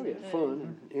think Oh, so yeah, too. fun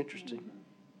and interesting.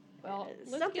 Well, let's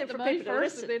Something get the for money people to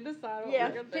first listen. and then decide what Yeah,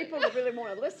 we're gonna do. people that really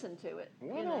want to listen to it,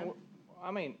 Why don't,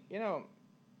 I mean,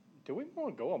 do we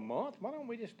want to go a month? Why don't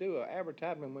we just do an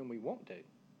advertisement when we want to?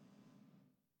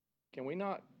 Can we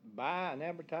not buy an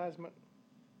advertisement,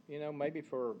 maybe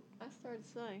for I started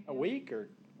saying. a week or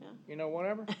you know,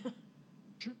 whatever.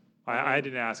 I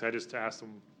didn't ask, I just asked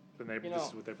them, and they, You this know-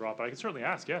 is what they brought, but I can certainly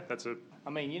ask, yeah, that's a, I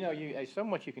mean, you know, there's so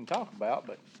much you can talk about,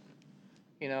 but,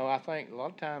 you know, I think a lot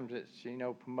of times it's, you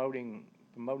know, promoting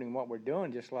what we're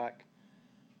doing, just like,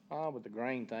 with the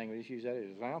grain thing, we just use that as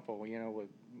an example, you know, with,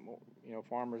 you know,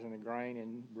 farmers in the grain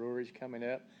and breweries coming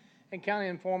up, and kind of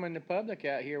informing the public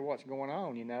out here what's going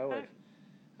on, you know. Right.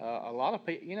 A lot of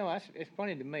people, you know, it's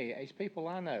funny to me, these people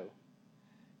I know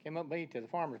came up me to the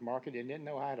farmer's market and didn't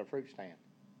know I had a fruit stand.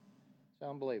 It's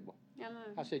unbelievable. I know.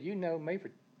 I said, you know me for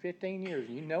 15 years,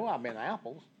 and you know I've been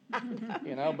apples,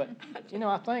 you know, but, you know,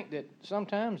 I think that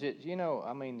sometimes it's, you know,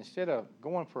 I mean, instead of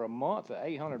going for a month at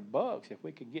 $800, if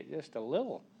we could get just a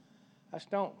little, let's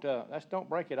don't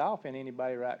break it off in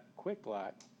anybody right quick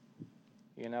like,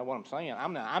 you know what I'm saying?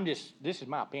 This is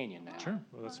my opinion now. sure,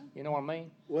 well, that's, You know what I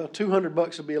mean? Well, $200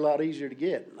 would be a lot easier to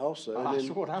get also. and That's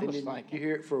then- what I and was then thinking. You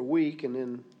hear it for a week and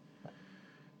then,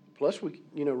 plus we,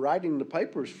 you know, writing the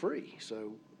paper is free,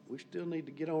 so we still need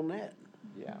to get on that.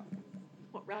 Yeah.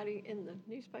 What, writing in the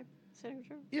newspaper,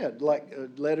 Senator? Yeah, like,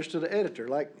 letters to the editor,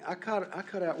 like, I cut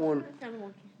out one Kind of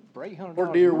want For $800. for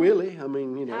a Dear month, Willie, I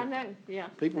mean, you I know, know, yeah.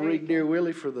 people There you read Dear go.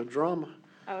 Willie for the drama,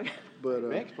 Oh, but,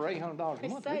 Next for $800 They a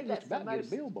month, say we just that's the about get a most-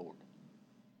 billboard.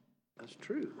 that's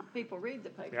true. people read the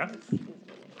paper. Yeah.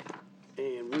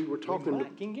 And we were We talking to,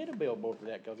 might can get a billboard for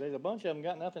that, because there's a bunch of them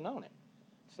got nothing on it.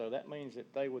 So that means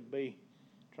that they would be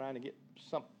trying to get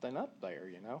something up there,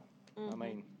 you know? I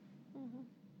mean,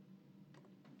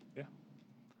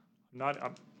 not,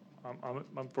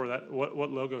 I'm for that, what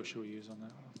logo should we use on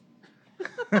that?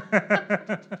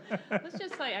 Let's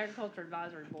just say Agriculture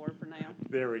Advisory Board for now.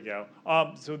 There we go.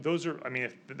 So those are, I mean,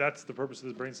 if that's the purpose of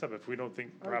this brain stuff, if we don't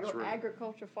think Or perhaps your we're,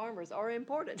 agriculture farmers are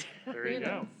important. There you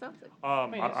know, go.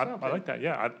 Something. mean, it's I something. like that,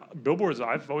 yeah. Billboards,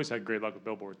 I've always had great luck with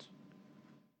billboards.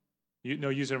 You know,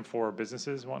 using them for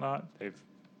businesses and whatnot,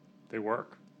 they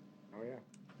work. oh yeah.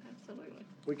 Absolutely.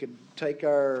 we could take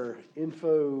our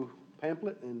info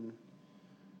pamphlet and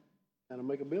kind of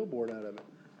make a billboard out of it.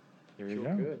 There you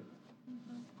Sure go. could.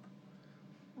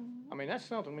 I mean, that's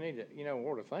something we need to, you know,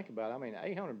 more to think about. I mean,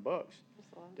 $800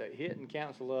 to hit and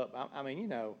cancel up. I mean, you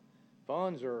know,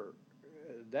 funds are,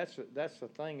 that's the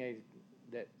thing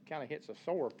that kind of hits a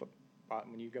sore spot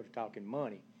when you go talking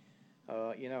money.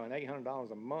 You know, and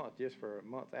 $800 a month just for a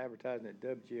month advertising at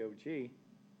WGOG.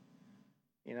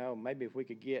 You know, maybe if we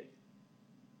could get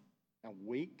a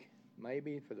week,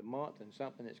 maybe for the month, and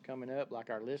something that's coming up, like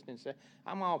our listening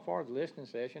I'm all for the listening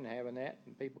session, having that,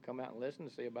 and people come out and listen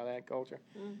to see about agriculture.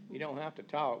 You don't have to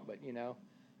talk, but, you know,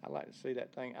 I like to see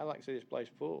that thing, I like to see this place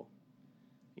full.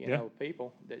 You Yeah. know,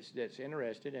 people that's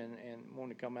interested and want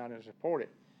to come out and support it.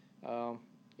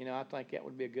 You know, I think that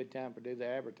would be a good time to do the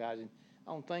advertising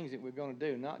on things that we're gonna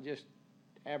do, not just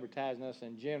advertising us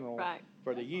in general Right.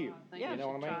 for the year. I think Yeah. You we know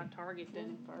should what I try mean? target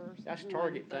them first. That's and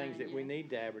target everything, things that we yeah. need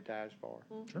to advertise for,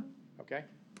 Sure. okay?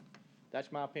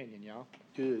 That's my opinion, y'all.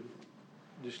 Good.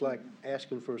 Just like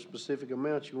asking for a specific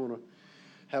amount, you want to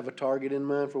have a target in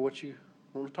mind for what you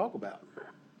want to talk about.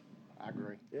 I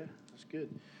agree. Yeah, that's good.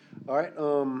 All right,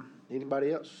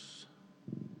 anybody else?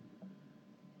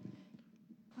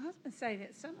 I was gonna say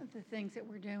that some of the things that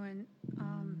we're doing,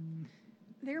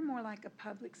 they're more like a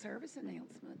public service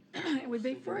announcement. It would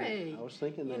be free, I was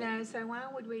thinking you that. know, so why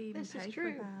would we even This is pay for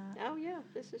true. that? Oh, yeah,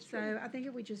 this is So true. I think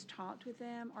if we just talked with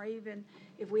them, or even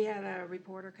if we had a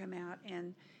reporter come out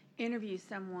and interview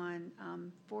someone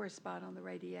for a spot on the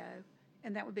radio,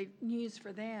 and that would be news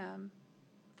for them,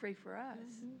 free for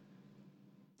us.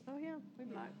 Oh, yeah.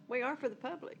 We are for the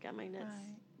public. I mean, that's,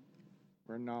 Right.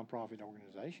 We're a nonprofit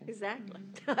organization. exactly.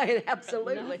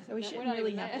 Absolutely. So we No, shouldn't we're not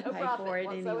really even have that. to No pay profit for it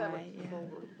whatsoever. anyway,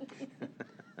 yeah.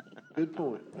 Good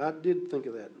point. I did think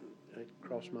of that. It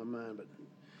crossed my mind, but,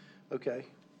 okay.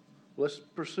 Let's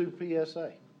pursue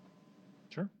PSA.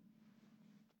 Sure.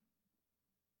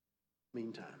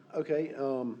 Meantime. Okay,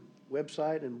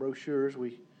 website and brochures,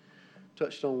 we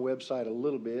touched on website a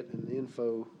little bit and the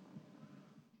info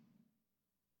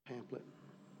pamphlet,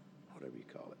 whatever you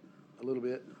call it, a little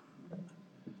bit.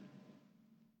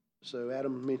 So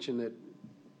Adam mentioned that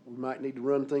we might need to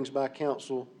run things by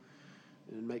council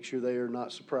and make sure they are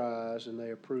not surprised and they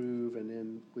approve, and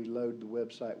then we load the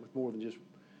website with more than just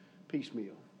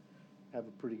piecemeal. Have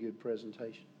a pretty good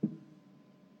presentation.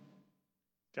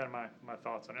 Kind of my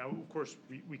thoughts on it. Of course,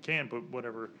 we can put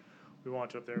whatever we want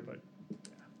to up there, but yeah,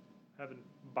 having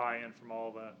buy-in from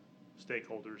all the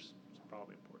stakeholders is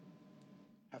probably important.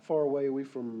 How far away are we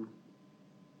from,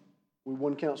 we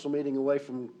one council meeting away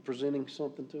from presenting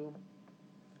something to them?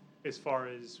 As far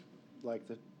as, Like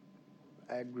the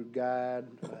ag guide,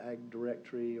 ag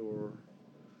directory, or,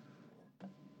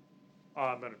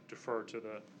 I'm gonna defer to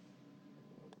the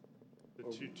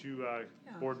two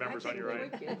board members on your right.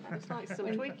 Tweaking. It's like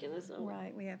some tweaking, isn't it?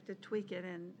 Right, we have to tweak it,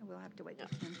 and we'll have to wait till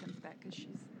Kim comes back, because she's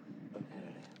out of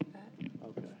that, but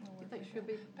Okay. we'll work I think with she'll that.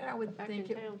 be But I would back think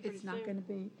in town pretty it's not soon. gonna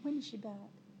be, when is she back?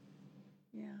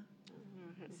 Yeah,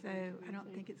 hadn't so heard from I don't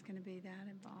anything. think it's gonna be that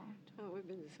involved. Oh, we've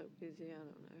been so busy, I don't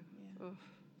know. Yeah. Ugh.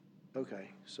 Okay,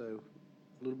 so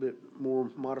a little bit more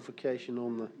modification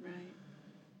on the, Right.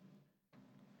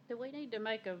 Do we need to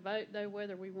make a vote, though,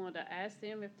 whether we want to ask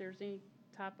them if there's any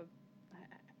type of,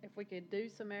 if we could do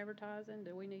some advertising?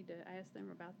 Do we need to ask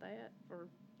them about that for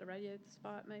the radio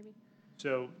spot, maybe?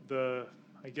 So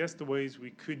I guess the ways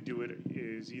we could do it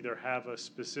is either have a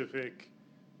specific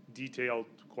detailed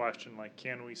question, like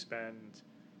can we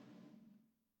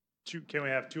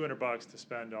have $200 to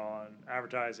spend on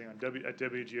advertising at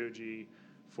WGOG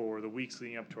for the weeks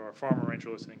leading up to our farmer rancher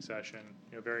listening session,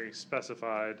 very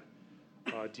specified,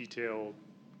 detailed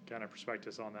kind of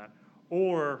prospectus on that.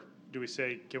 Or do we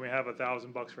say, can we have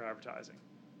 $1,000 for advertising?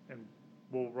 And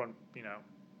we'll run,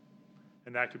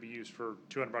 and that could be used for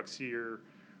 $200 here,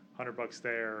 $100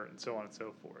 there, and so on and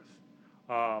so forth.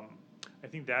 I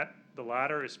think that the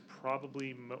latter is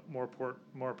probably more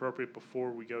appropriate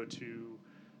before we go to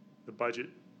the budget.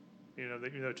 Even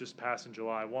though it just passed in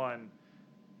July 1,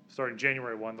 starting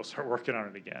January 1, they'll start working on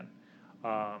it again.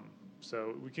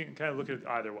 So we can kind of look at it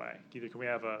either way. Either can we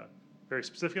have a very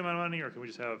specific amount of money, or can we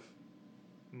just have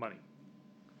money?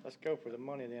 Let's go for the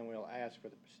money, then we'll ask for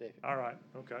the Pacific. All right,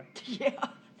 okay. Yeah,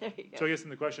 there you So I go. guess then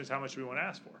the question is, how much do we want to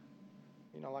ask for?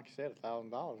 Like I said,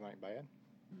 $1,000 ain't bad.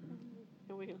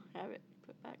 And we can have it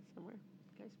put back somewhere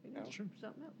in case we Yeah. need True.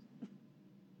 something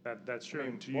else. That's true. I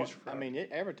mean, to use for,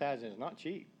 advertising is not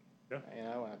cheap. Yeah. And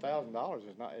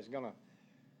 $1,000 is gonna,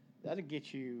 that'll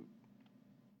get you,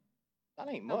 that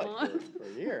ain't much month. for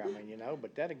a year,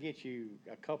 but that'll get you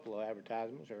a couple of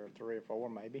advertisements, or 3 or 4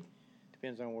 maybe.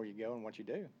 Depends on where you go and what you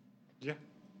do. yeah,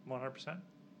 100%.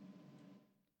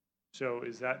 So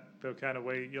is that the kind of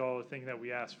way y'all are thinking that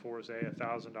we ask for, say,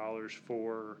 $1,000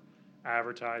 for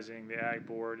advertising the ag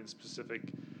board and specific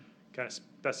kind of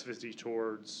specificity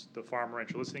towards the farmer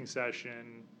rancher listening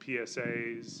session,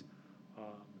 PSAs,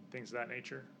 things of that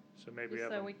nature? So maybe we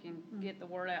Just have, so we can get the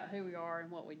word out who we are and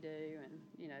what we do, and,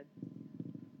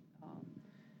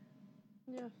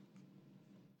 Yeah.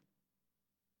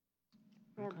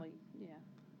 normally, yeah.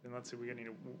 and let's see, we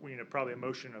need probably a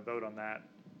motion, a vote on that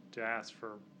to ask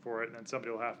for it, and then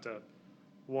somebody will have to,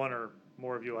 one or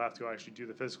more of you will have to actually do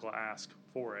the physical ask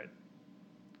for it.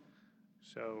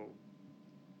 So,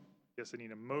 I guess I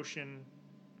need a motion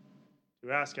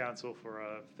to ask council for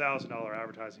 $1,000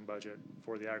 advertising budget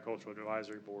for the Agricultural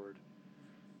Advisory Board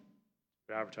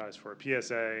to advertise for a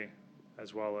PSA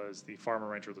as well as the farmer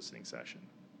rancher listening session.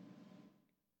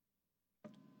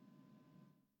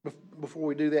 before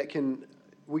we do that,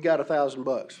 we got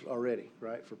 $1,000 already,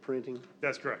 right, for printing?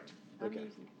 That's correct. I'm Okay.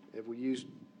 using, Have we used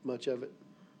much of it?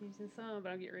 using some, but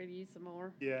I'm getting ready to use some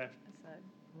more, Yeah, so.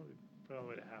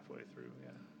 probably halfway through,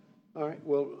 yeah. All right,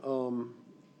 well,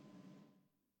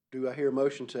 do I hear a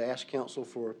motion to ask council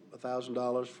for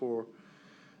 $1,000 for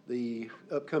the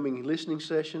upcoming listening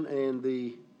session and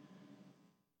the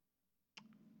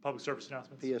Public service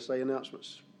announcements? PSA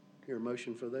announcements? Hear a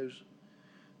motion for those,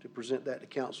 to present that to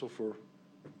council for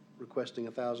requesting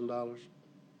 $1,000,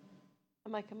 I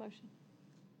make a motion.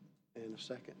 and a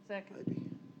second, Second. maybe.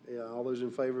 Yeah, all those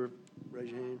in favor, raise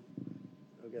your hand.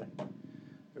 Okay.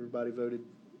 Everybody voted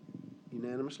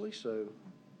unanimously, so.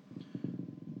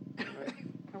 All right.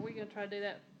 Are we gonna try to do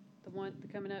that, the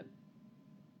coming up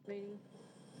meeting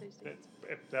Tuesday?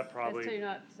 That probably. That's too,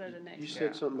 not, so the next You year.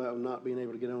 said something about not being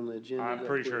able to get on the agenda. I'm that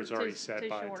pretty quick. sure it's already Too- set too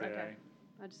by short, okay. today.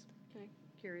 I just,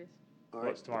 curious. All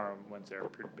Plus right, tomorrow and Wednesday are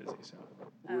pretty busy, so.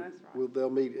 Oh, that's right. well, they'll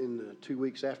meet in 2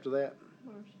 weeks after that.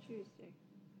 Where's Tuesday?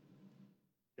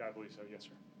 Yeah, I believe so, yes, sir.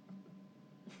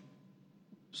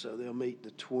 So they'll meet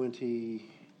the 20,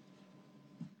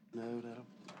 no, that'll,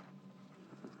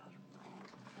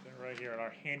 They're right here on our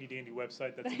handy dandy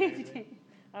website, that's amazing.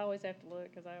 I always have to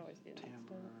look, cause I always get mixed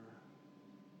September.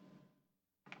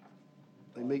 up.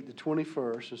 They meet the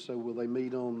 21st, and so will they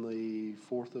meet on the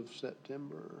 4th of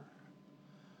September?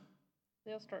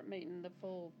 They'll start meeting the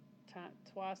full time,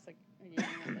 twice a year.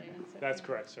 won't they, in That's September?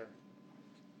 correct, sir.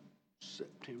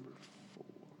 September 4.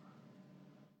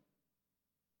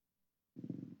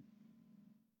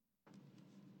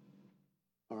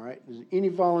 All right, is there any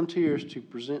volunteers to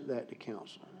present that to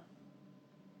council?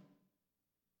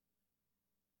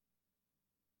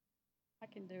 I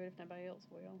can do it if nobody else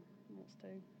wants to.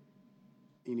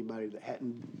 Anybody that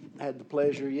hadn't had the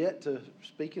pleasure yet to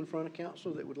speak in front of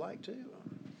council that would like to?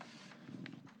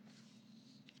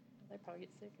 They'd probably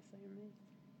get sick of seeing me.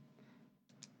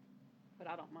 But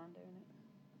I don't mind doing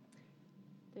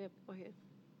it. Deb, go ahead.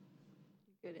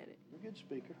 You're good at it. You're a good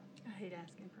speaker. I hate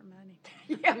asking for money.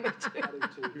 Yeah, me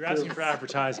too. You're asking for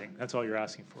advertising. That's all you're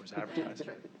asking for is advertising.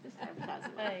 Just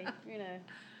advertising. Hey, you know,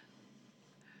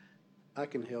 I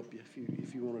can help you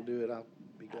if you want to do it. I'll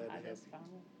be glad to help that's you. fine.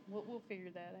 We'll figure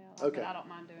that out. Okay. But I don't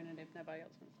mind doing it if nobody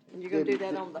else wants to. And you're gonna do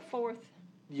Debbie, that on the 4th?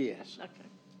 Yes. Okay.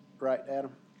 Right,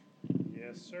 Adam?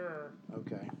 Yes, sir.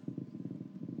 Okay.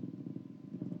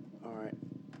 All right.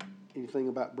 Anything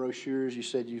about brochures? You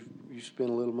said you spent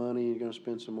a little money, you're gonna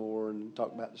spend some more, and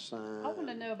talk about the sign. I want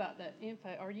to know about that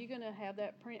info. Are you gonna have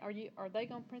that print, are they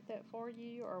gonna print that for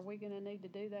you, or are we gonna need to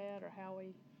do that, or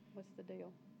what's the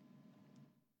deal?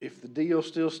 If the deal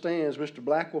still stands, Mr.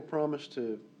 Blackwell promised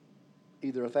to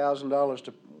either $1,000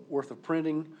 worth of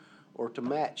printing or to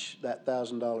match that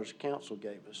 $1,000 council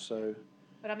gave us, so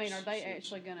But I mean, are they Since-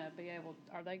 actually gonna be able,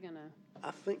 are they gonna,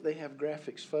 I think they have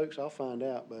graphics, folks, I'll find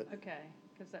out, but okay,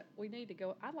 because we need to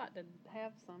go, I'd like to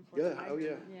have some for. Yeah, the oh,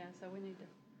 mayor. yeah. Yeah, so we need to.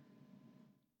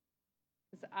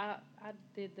 Because I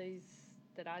did these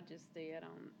that I just did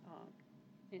on,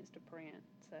 Instaprint,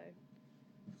 so.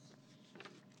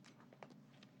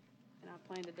 And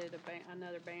I plan to do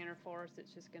another banner for us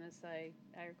that's just gonna say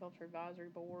Agriculture Advisory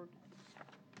Board.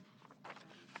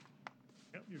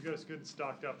 Yep, you've got us good and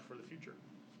stocked up for the future.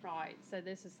 Right, so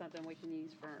this is something we can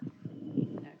use for, you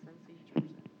know, for the future,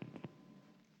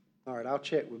 so. all right, I'll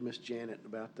check with Miss Janet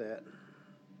about that.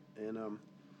 And,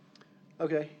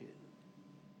 okay.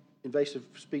 Invasive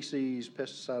species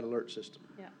pesticide alert system.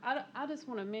 Yeah, I just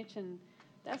want to mention,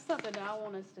 that's something that I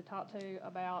want us to talk to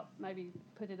about, maybe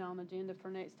put it on the agenda for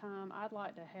next time. I'd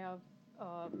like to have,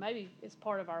 maybe it's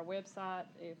part of our website,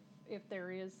 if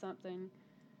there is something,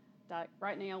 like,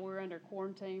 right now, we're under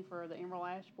quarantine for the Emerald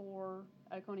Ash Borer.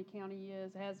 Oconee County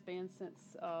has been since,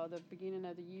 the beginning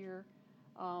of the year.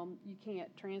 You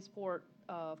can't transport,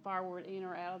 firewood in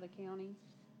or out of the county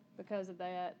because of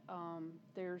that.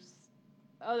 There's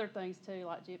other things too,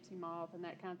 like gypsy moth and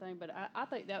that kind of thing, but I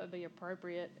think that would be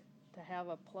appropriate to have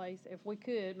a place, if we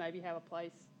could, maybe have a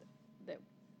place that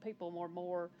people were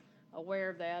more aware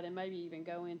of that, and maybe even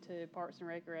go into Parks and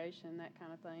Recreation, that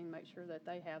kind of thing, make sure that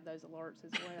they have those alerts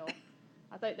as well.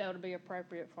 I think that would be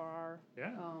appropriate for our,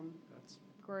 Yeah, that's,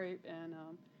 group, and,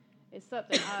 it's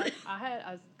something, I had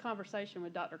a conversation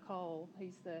with Dr. Cole,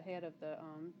 he's the head of the,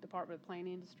 Department of Plant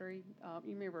Industry.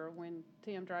 You remember when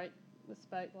Tim Drake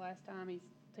spoke last time, he's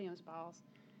Tim's boss,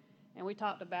 and we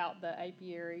talked about the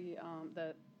apiary,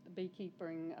 the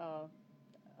beekeeping,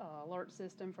 alert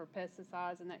system for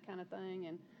pesticides and that kind of thing,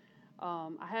 and,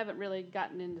 I haven't really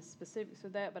gotten into specifics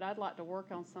with that, but I'd like to work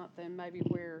on something maybe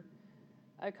where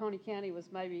Oconee County was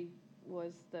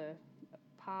the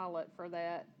pilot for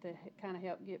that, to kind of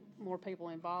help get more people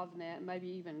involved in that, and maybe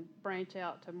even branch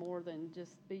out to more than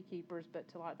just beekeepers, but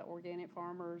to like the organic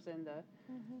farmers and the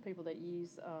people that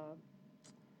use,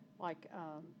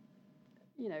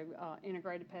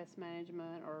 integrated pest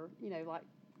management, or, like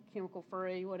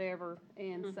chemical-free, whatever,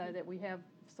 and so that we have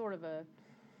sort of a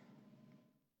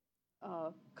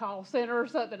call center or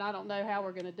something. I don't know how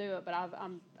we're gonna do it, but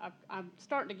I'm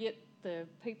starting to get the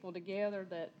people together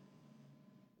that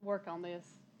work on this,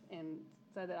 and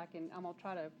so that I'm gonna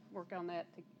try to work on that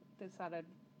to decide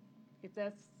if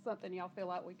that's something y'all feel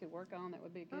like we could work on, that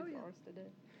would be good for us to do.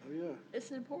 Oh, yeah.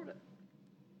 It's important.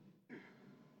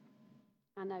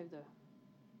 I know the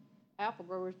apple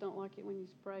growers don't like it when you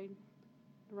spray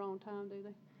the wrong time, do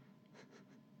they?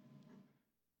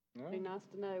 Be No. nice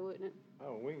to know, wouldn't it?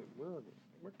 Oh,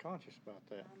 we're conscious about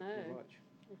that I know. too much.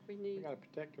 If we We need, gotta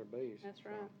protect our bees. that's so,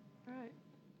 right, right.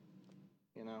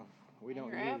 You know, we And don't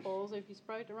your use, apples, if you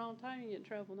spray it the wrong time, you get in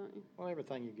trouble, don't you? well,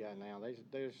 everything you got now,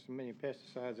 there's so many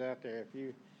pesticides out there.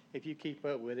 If you keep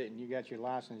up with it and you got your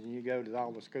license and you go to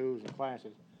all the schools and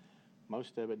classes,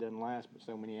 most of it doesn't last but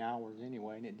so many hours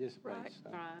anyway, and it dissipates. Right. so.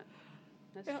 Right,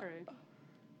 that's Yeah. true.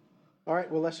 All right,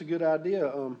 well, that's a good idea.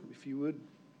 If you would,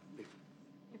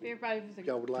 If everybody's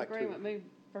Y'all would like to- agreeing with me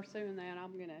pursuing that,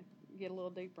 I'm gonna get a little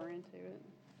deeper into it.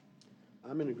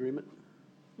 I'm in agreement.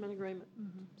 I'm in agreement.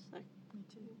 So, Me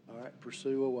too. All right,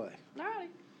 pursue away. All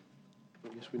right. I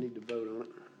guess we need to vote on it.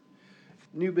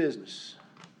 New business.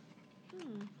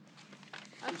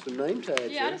 Some name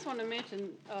tags Yeah, I there. just wanted to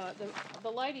mention, the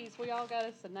ladies, we all got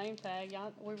us a name tag.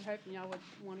 Y'all, we were hoping y'all would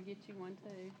wanna get you one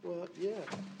too. Well, yeah.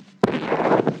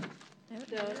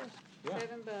 Doug, Yeah.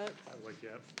 $7. I like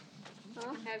that.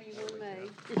 Have you one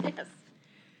made? yes.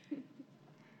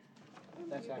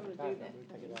 That's You're gonna do advertising, that we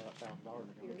take it out of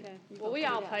 $1,000. Okay. You Well, we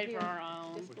gonna all put it out pay for here? our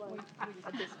own. Display. We-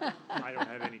 I don't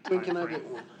have any When time can I frame. get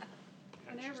one?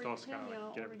 And she was Whenever you also kind tell of me, I'll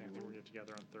like get order everything you one. we get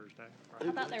together on Thursday.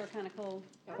 I thought they were kinda cool.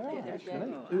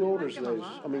 Who orders like 'em a those?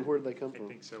 lot. I mean, where do they come I from?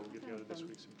 think so. We'll get together this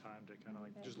week sometime to kind of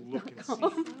like just look and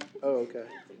see. Oh, okay.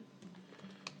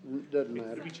 Doesn't It'd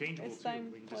matter. be changeable It's too.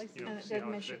 same We can place. just, you know, And it see how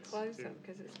doesn't it mess your fits clothes too. up,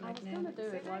 because it's I was magnetic. gonna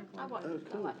do it I locally. want, Oh,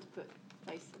 I cool. like to put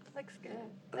faces Looks good. Yeah.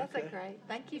 That's Okay. great.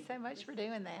 Thank you so much for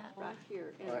doing that. right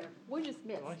here. And Right. we just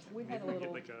missed. I like- We maybe had a we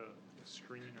little- get like a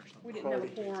screen or something. We didn't have a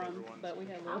Party. quorum, Everyone's- but we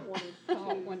had a I little wanted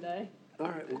talk one day. All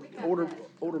right, well,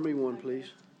 order me one,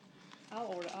 please.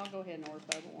 I'll go ahead and order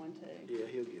Bubba one too. Yeah,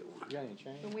 he'll get one. You got any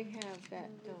change? When we have that,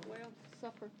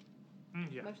 supper,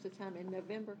 Yeah. most of the time in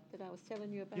November that I was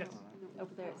telling you about, Yes.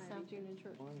 over there at South Union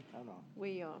Church, One, hold on,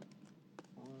 we, one.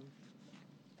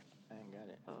 I ain't got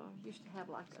it. used to have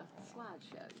like a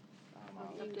slideshow I'm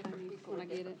of all- different people when I in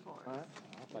get different it. parts. All right,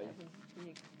 I'll tell you.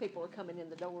 When people are coming in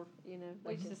the door, you know.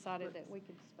 We they just can decided put- that we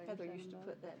could spare Heather used to $7.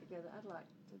 put that together. I'd like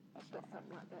to put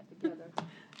something like that together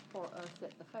for us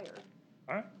at the fair.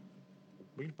 All right.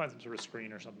 We can find some sort of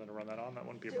screen or something to run that on. That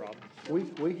wouldn't be a problem.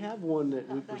 We have one that we Thought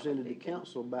that would presented be to good.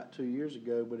 council about 2 years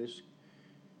ago, but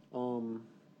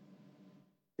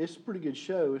it's a pretty good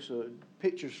show. It's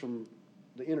pictures from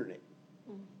the internet.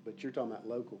 But you're talking about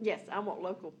local. Yes, I want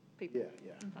local people, Yeah,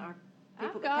 yeah. our I've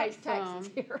people that got pays taxes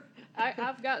some. here.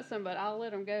 I've got some, but I'll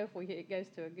let them go if it goes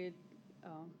to a good,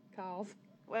 cause.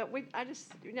 Well, I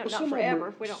just, Well, not some of 'em forever,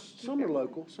 are- we don't. Some keep are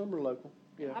everything. local,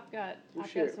 yeah. We'll I've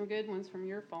share. got some good ones from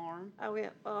your farm. Oh, yeah,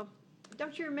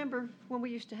 don't you remember when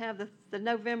we used to have the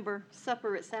November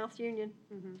supper at South Union?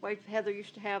 Wade Heather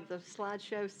used to have the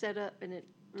slideshow set up, and it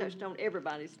touched on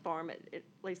everybody's farm at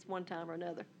least one time or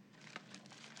another.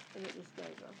 And it just gave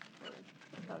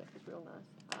I thought it was real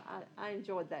nice. I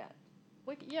enjoyed that.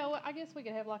 Well, I guess we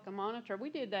could have like a monitor. We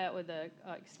did that with the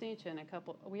extension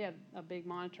we had a big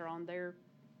monitor on there.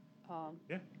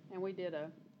 Yeah. And we did a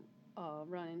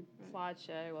running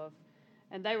slideshow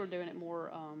and they were doing it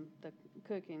more, the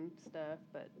cooking stuff,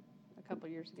 but a couple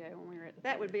of years ago when we were at the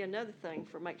That would fair. be another thing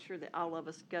for make sure that all of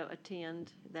us go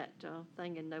attend that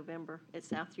thing in November at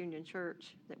South Union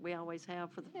Church that we always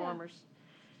have for the Yeah. farmers.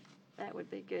 That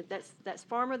would be good. That's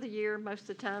Farmer of the Year most of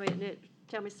the time, isn't it?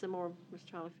 Tell me some more, Ms.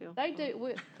 Charliefield. They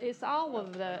do, it's all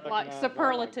of the, like Recognize all like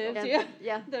superlatives, that. yeah.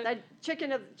 Yeah, The- they,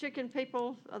 chicken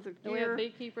people of the We have year.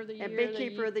 beekeeper of the year. and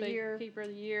beekeeper of the year. Beekeeper of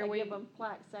the year. They We give them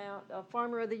plaques out,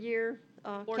 Farmer of the Year,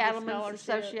 Award the Cattlemen's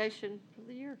scholarship. Association of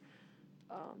the Year.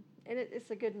 And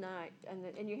it's a good night, and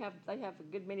they have a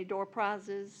good many door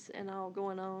prizes and all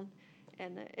going on.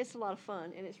 And it's a lot of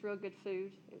fun, and it's real good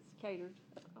food. It's catered.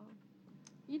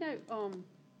 You know,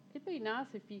 it'd be nice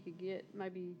if you could get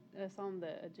maybe us on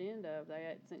the agenda of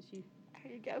that since you,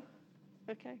 There you go.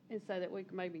 Okay. and so that we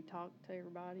can maybe talk to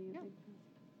everybody. And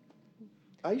Yeah.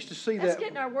 I used to see That's that,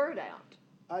 getting our word out,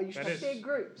 I used That to, is- big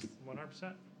groups.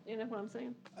 100%. You know what I'm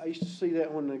saying? I used to see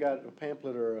that when they got a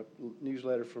pamphlet or a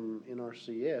newsletter from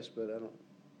NRCS, but I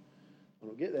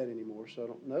don't get that anymore, so I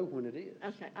don't know when it is.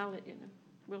 Okay, I'll let you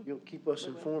know. You'll keep us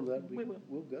We will. informed, We will.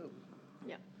 we'll go.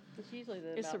 It's usually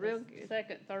It's about a real the good-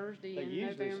 second Thursday They in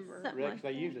usually, November. Something Rex, like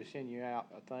they that. usually send you out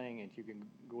a thing and you can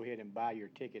go ahead and buy your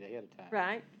ticket ahead of time.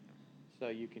 Right. So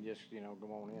you can just, go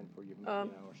on in for your, Um,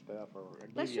 or stuff, or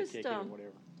let's give you a just, ticket or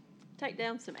whatever. Take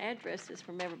down some addresses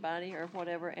from everybody or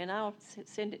whatever, and I'll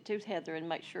send it to Heather and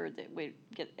make sure that we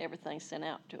get everything sent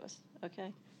out to us,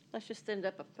 okay? Let's just send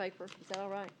up a paper, is that all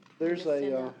right? There's Just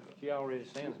send a, out- She already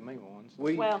sends me ones.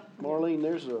 Well- Marlene,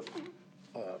 there's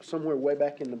somewhere way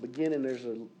back in the beginning, there's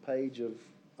a page of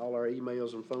all our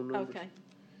emails and phone numbers. Okay,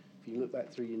 If you look back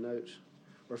through your notes,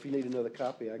 or if you need another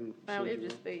copy, I can well, send it'll you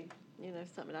just one. be,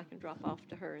 something I can drop off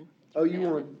to her, and Oh, you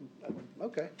Yeah. want,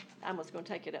 okay, I'm just gonna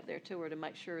take it up there to her to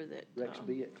make sure that. Rex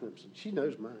B at Clemson, she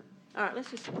knows mine. All right,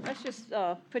 let's just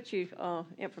put you,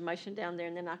 information down there,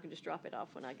 and then I can just drop it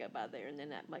off when I go by there, and then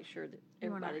that makes sure that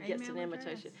You want our everybody gets an email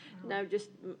invitation. address? No, just,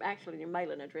 actually, your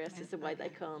mailing address is the way they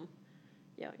Okay. come.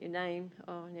 Yeah, your name,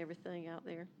 and everything out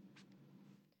there.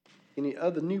 Any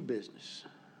other new business?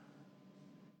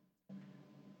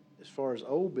 As far as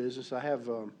old business, I have,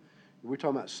 we're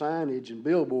talking about signage and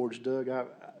billboards, Doug.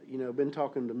 Been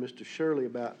talking to Mr. Shirley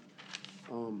about,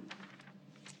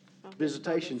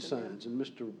 visitation signs, and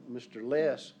Mr.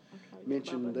 Les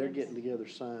mentioned they're getting together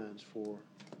signs for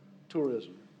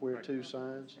tourism, where to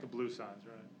signs. The blue signs,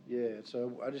 right? Yeah,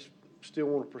 so I just still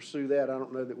want to pursue that. I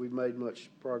don't know that we've made much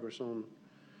progress on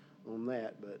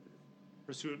that, but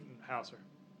Pursue it how, sir?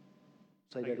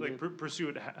 say that again. Pursue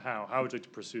it how? How would you like to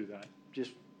pursue that?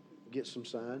 Just get some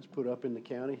signs put up in the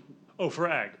county Oh, for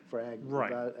ag, for ag.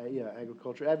 Right. Yeah,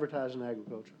 agriculture, advertising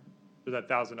agriculture. for that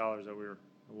 $1,000 that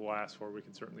we'll ask for, we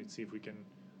can certainly see if we can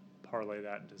parlay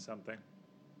that into something.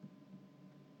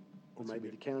 Or maybe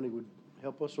the county would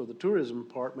help us, or the tourism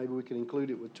part, maybe we could include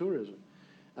it with tourism.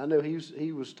 I know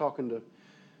he was talking to,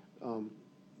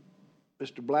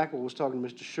 Mr. Blackwell was talking to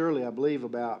Mr. Shirley, I believe,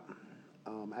 about,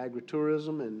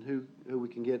 agritourism and who we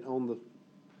can get on the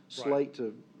slate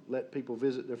to let people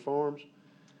visit their farms.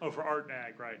 Oh, for art and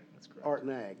ag, right, that's correct. Art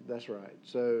and ag, that's right.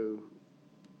 So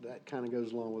that kind of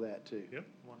goes along with that too. Yep,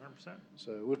 100%.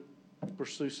 So we'll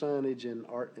pursue signage and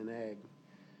art and ag.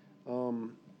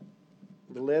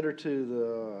 The letter to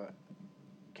the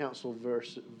council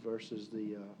versus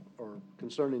the, or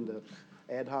concerning the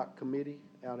ad hoc committee,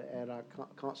 ad hoc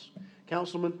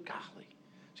councilman, golly,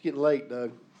 it's getting late,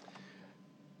 Doug.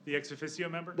 The ex officio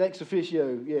member? The ex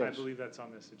officio, I yes. believe that's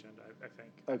on this agenda, I think.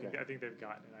 Okay. I think they've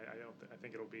gotten it. I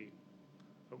think it'll be,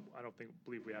 I don't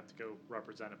believe we have to go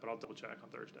represent it, but I'll double check on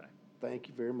Thursday. Thank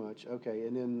you very much. Okay,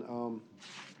 and then,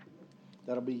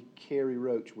 that'll be Carrie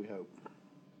Roach, we hope.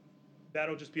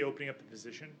 That'll just be opening up the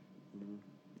position. Mm-hmm.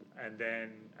 And then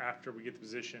after we get the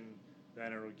position,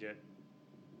 then it'll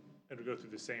go through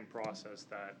the same process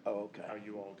that, Oh, okay. how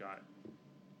you all got.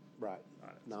 Right, Got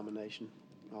it. nomination,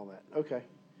 all that. Okay,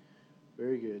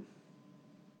 very good.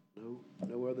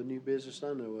 No other new business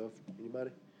I know of.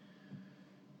 Anybody?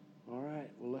 All right,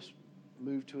 well, let's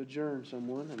move to adjourn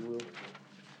someone, and we'll,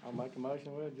 I'll make a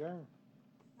motion, we adjourn.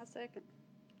 I second.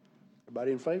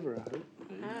 everybody in favor, I hope.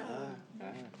 Aye.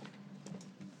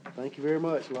 Thank you very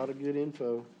much, a lot of good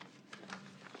info.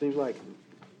 Seems like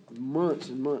months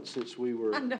and months since we were. I know.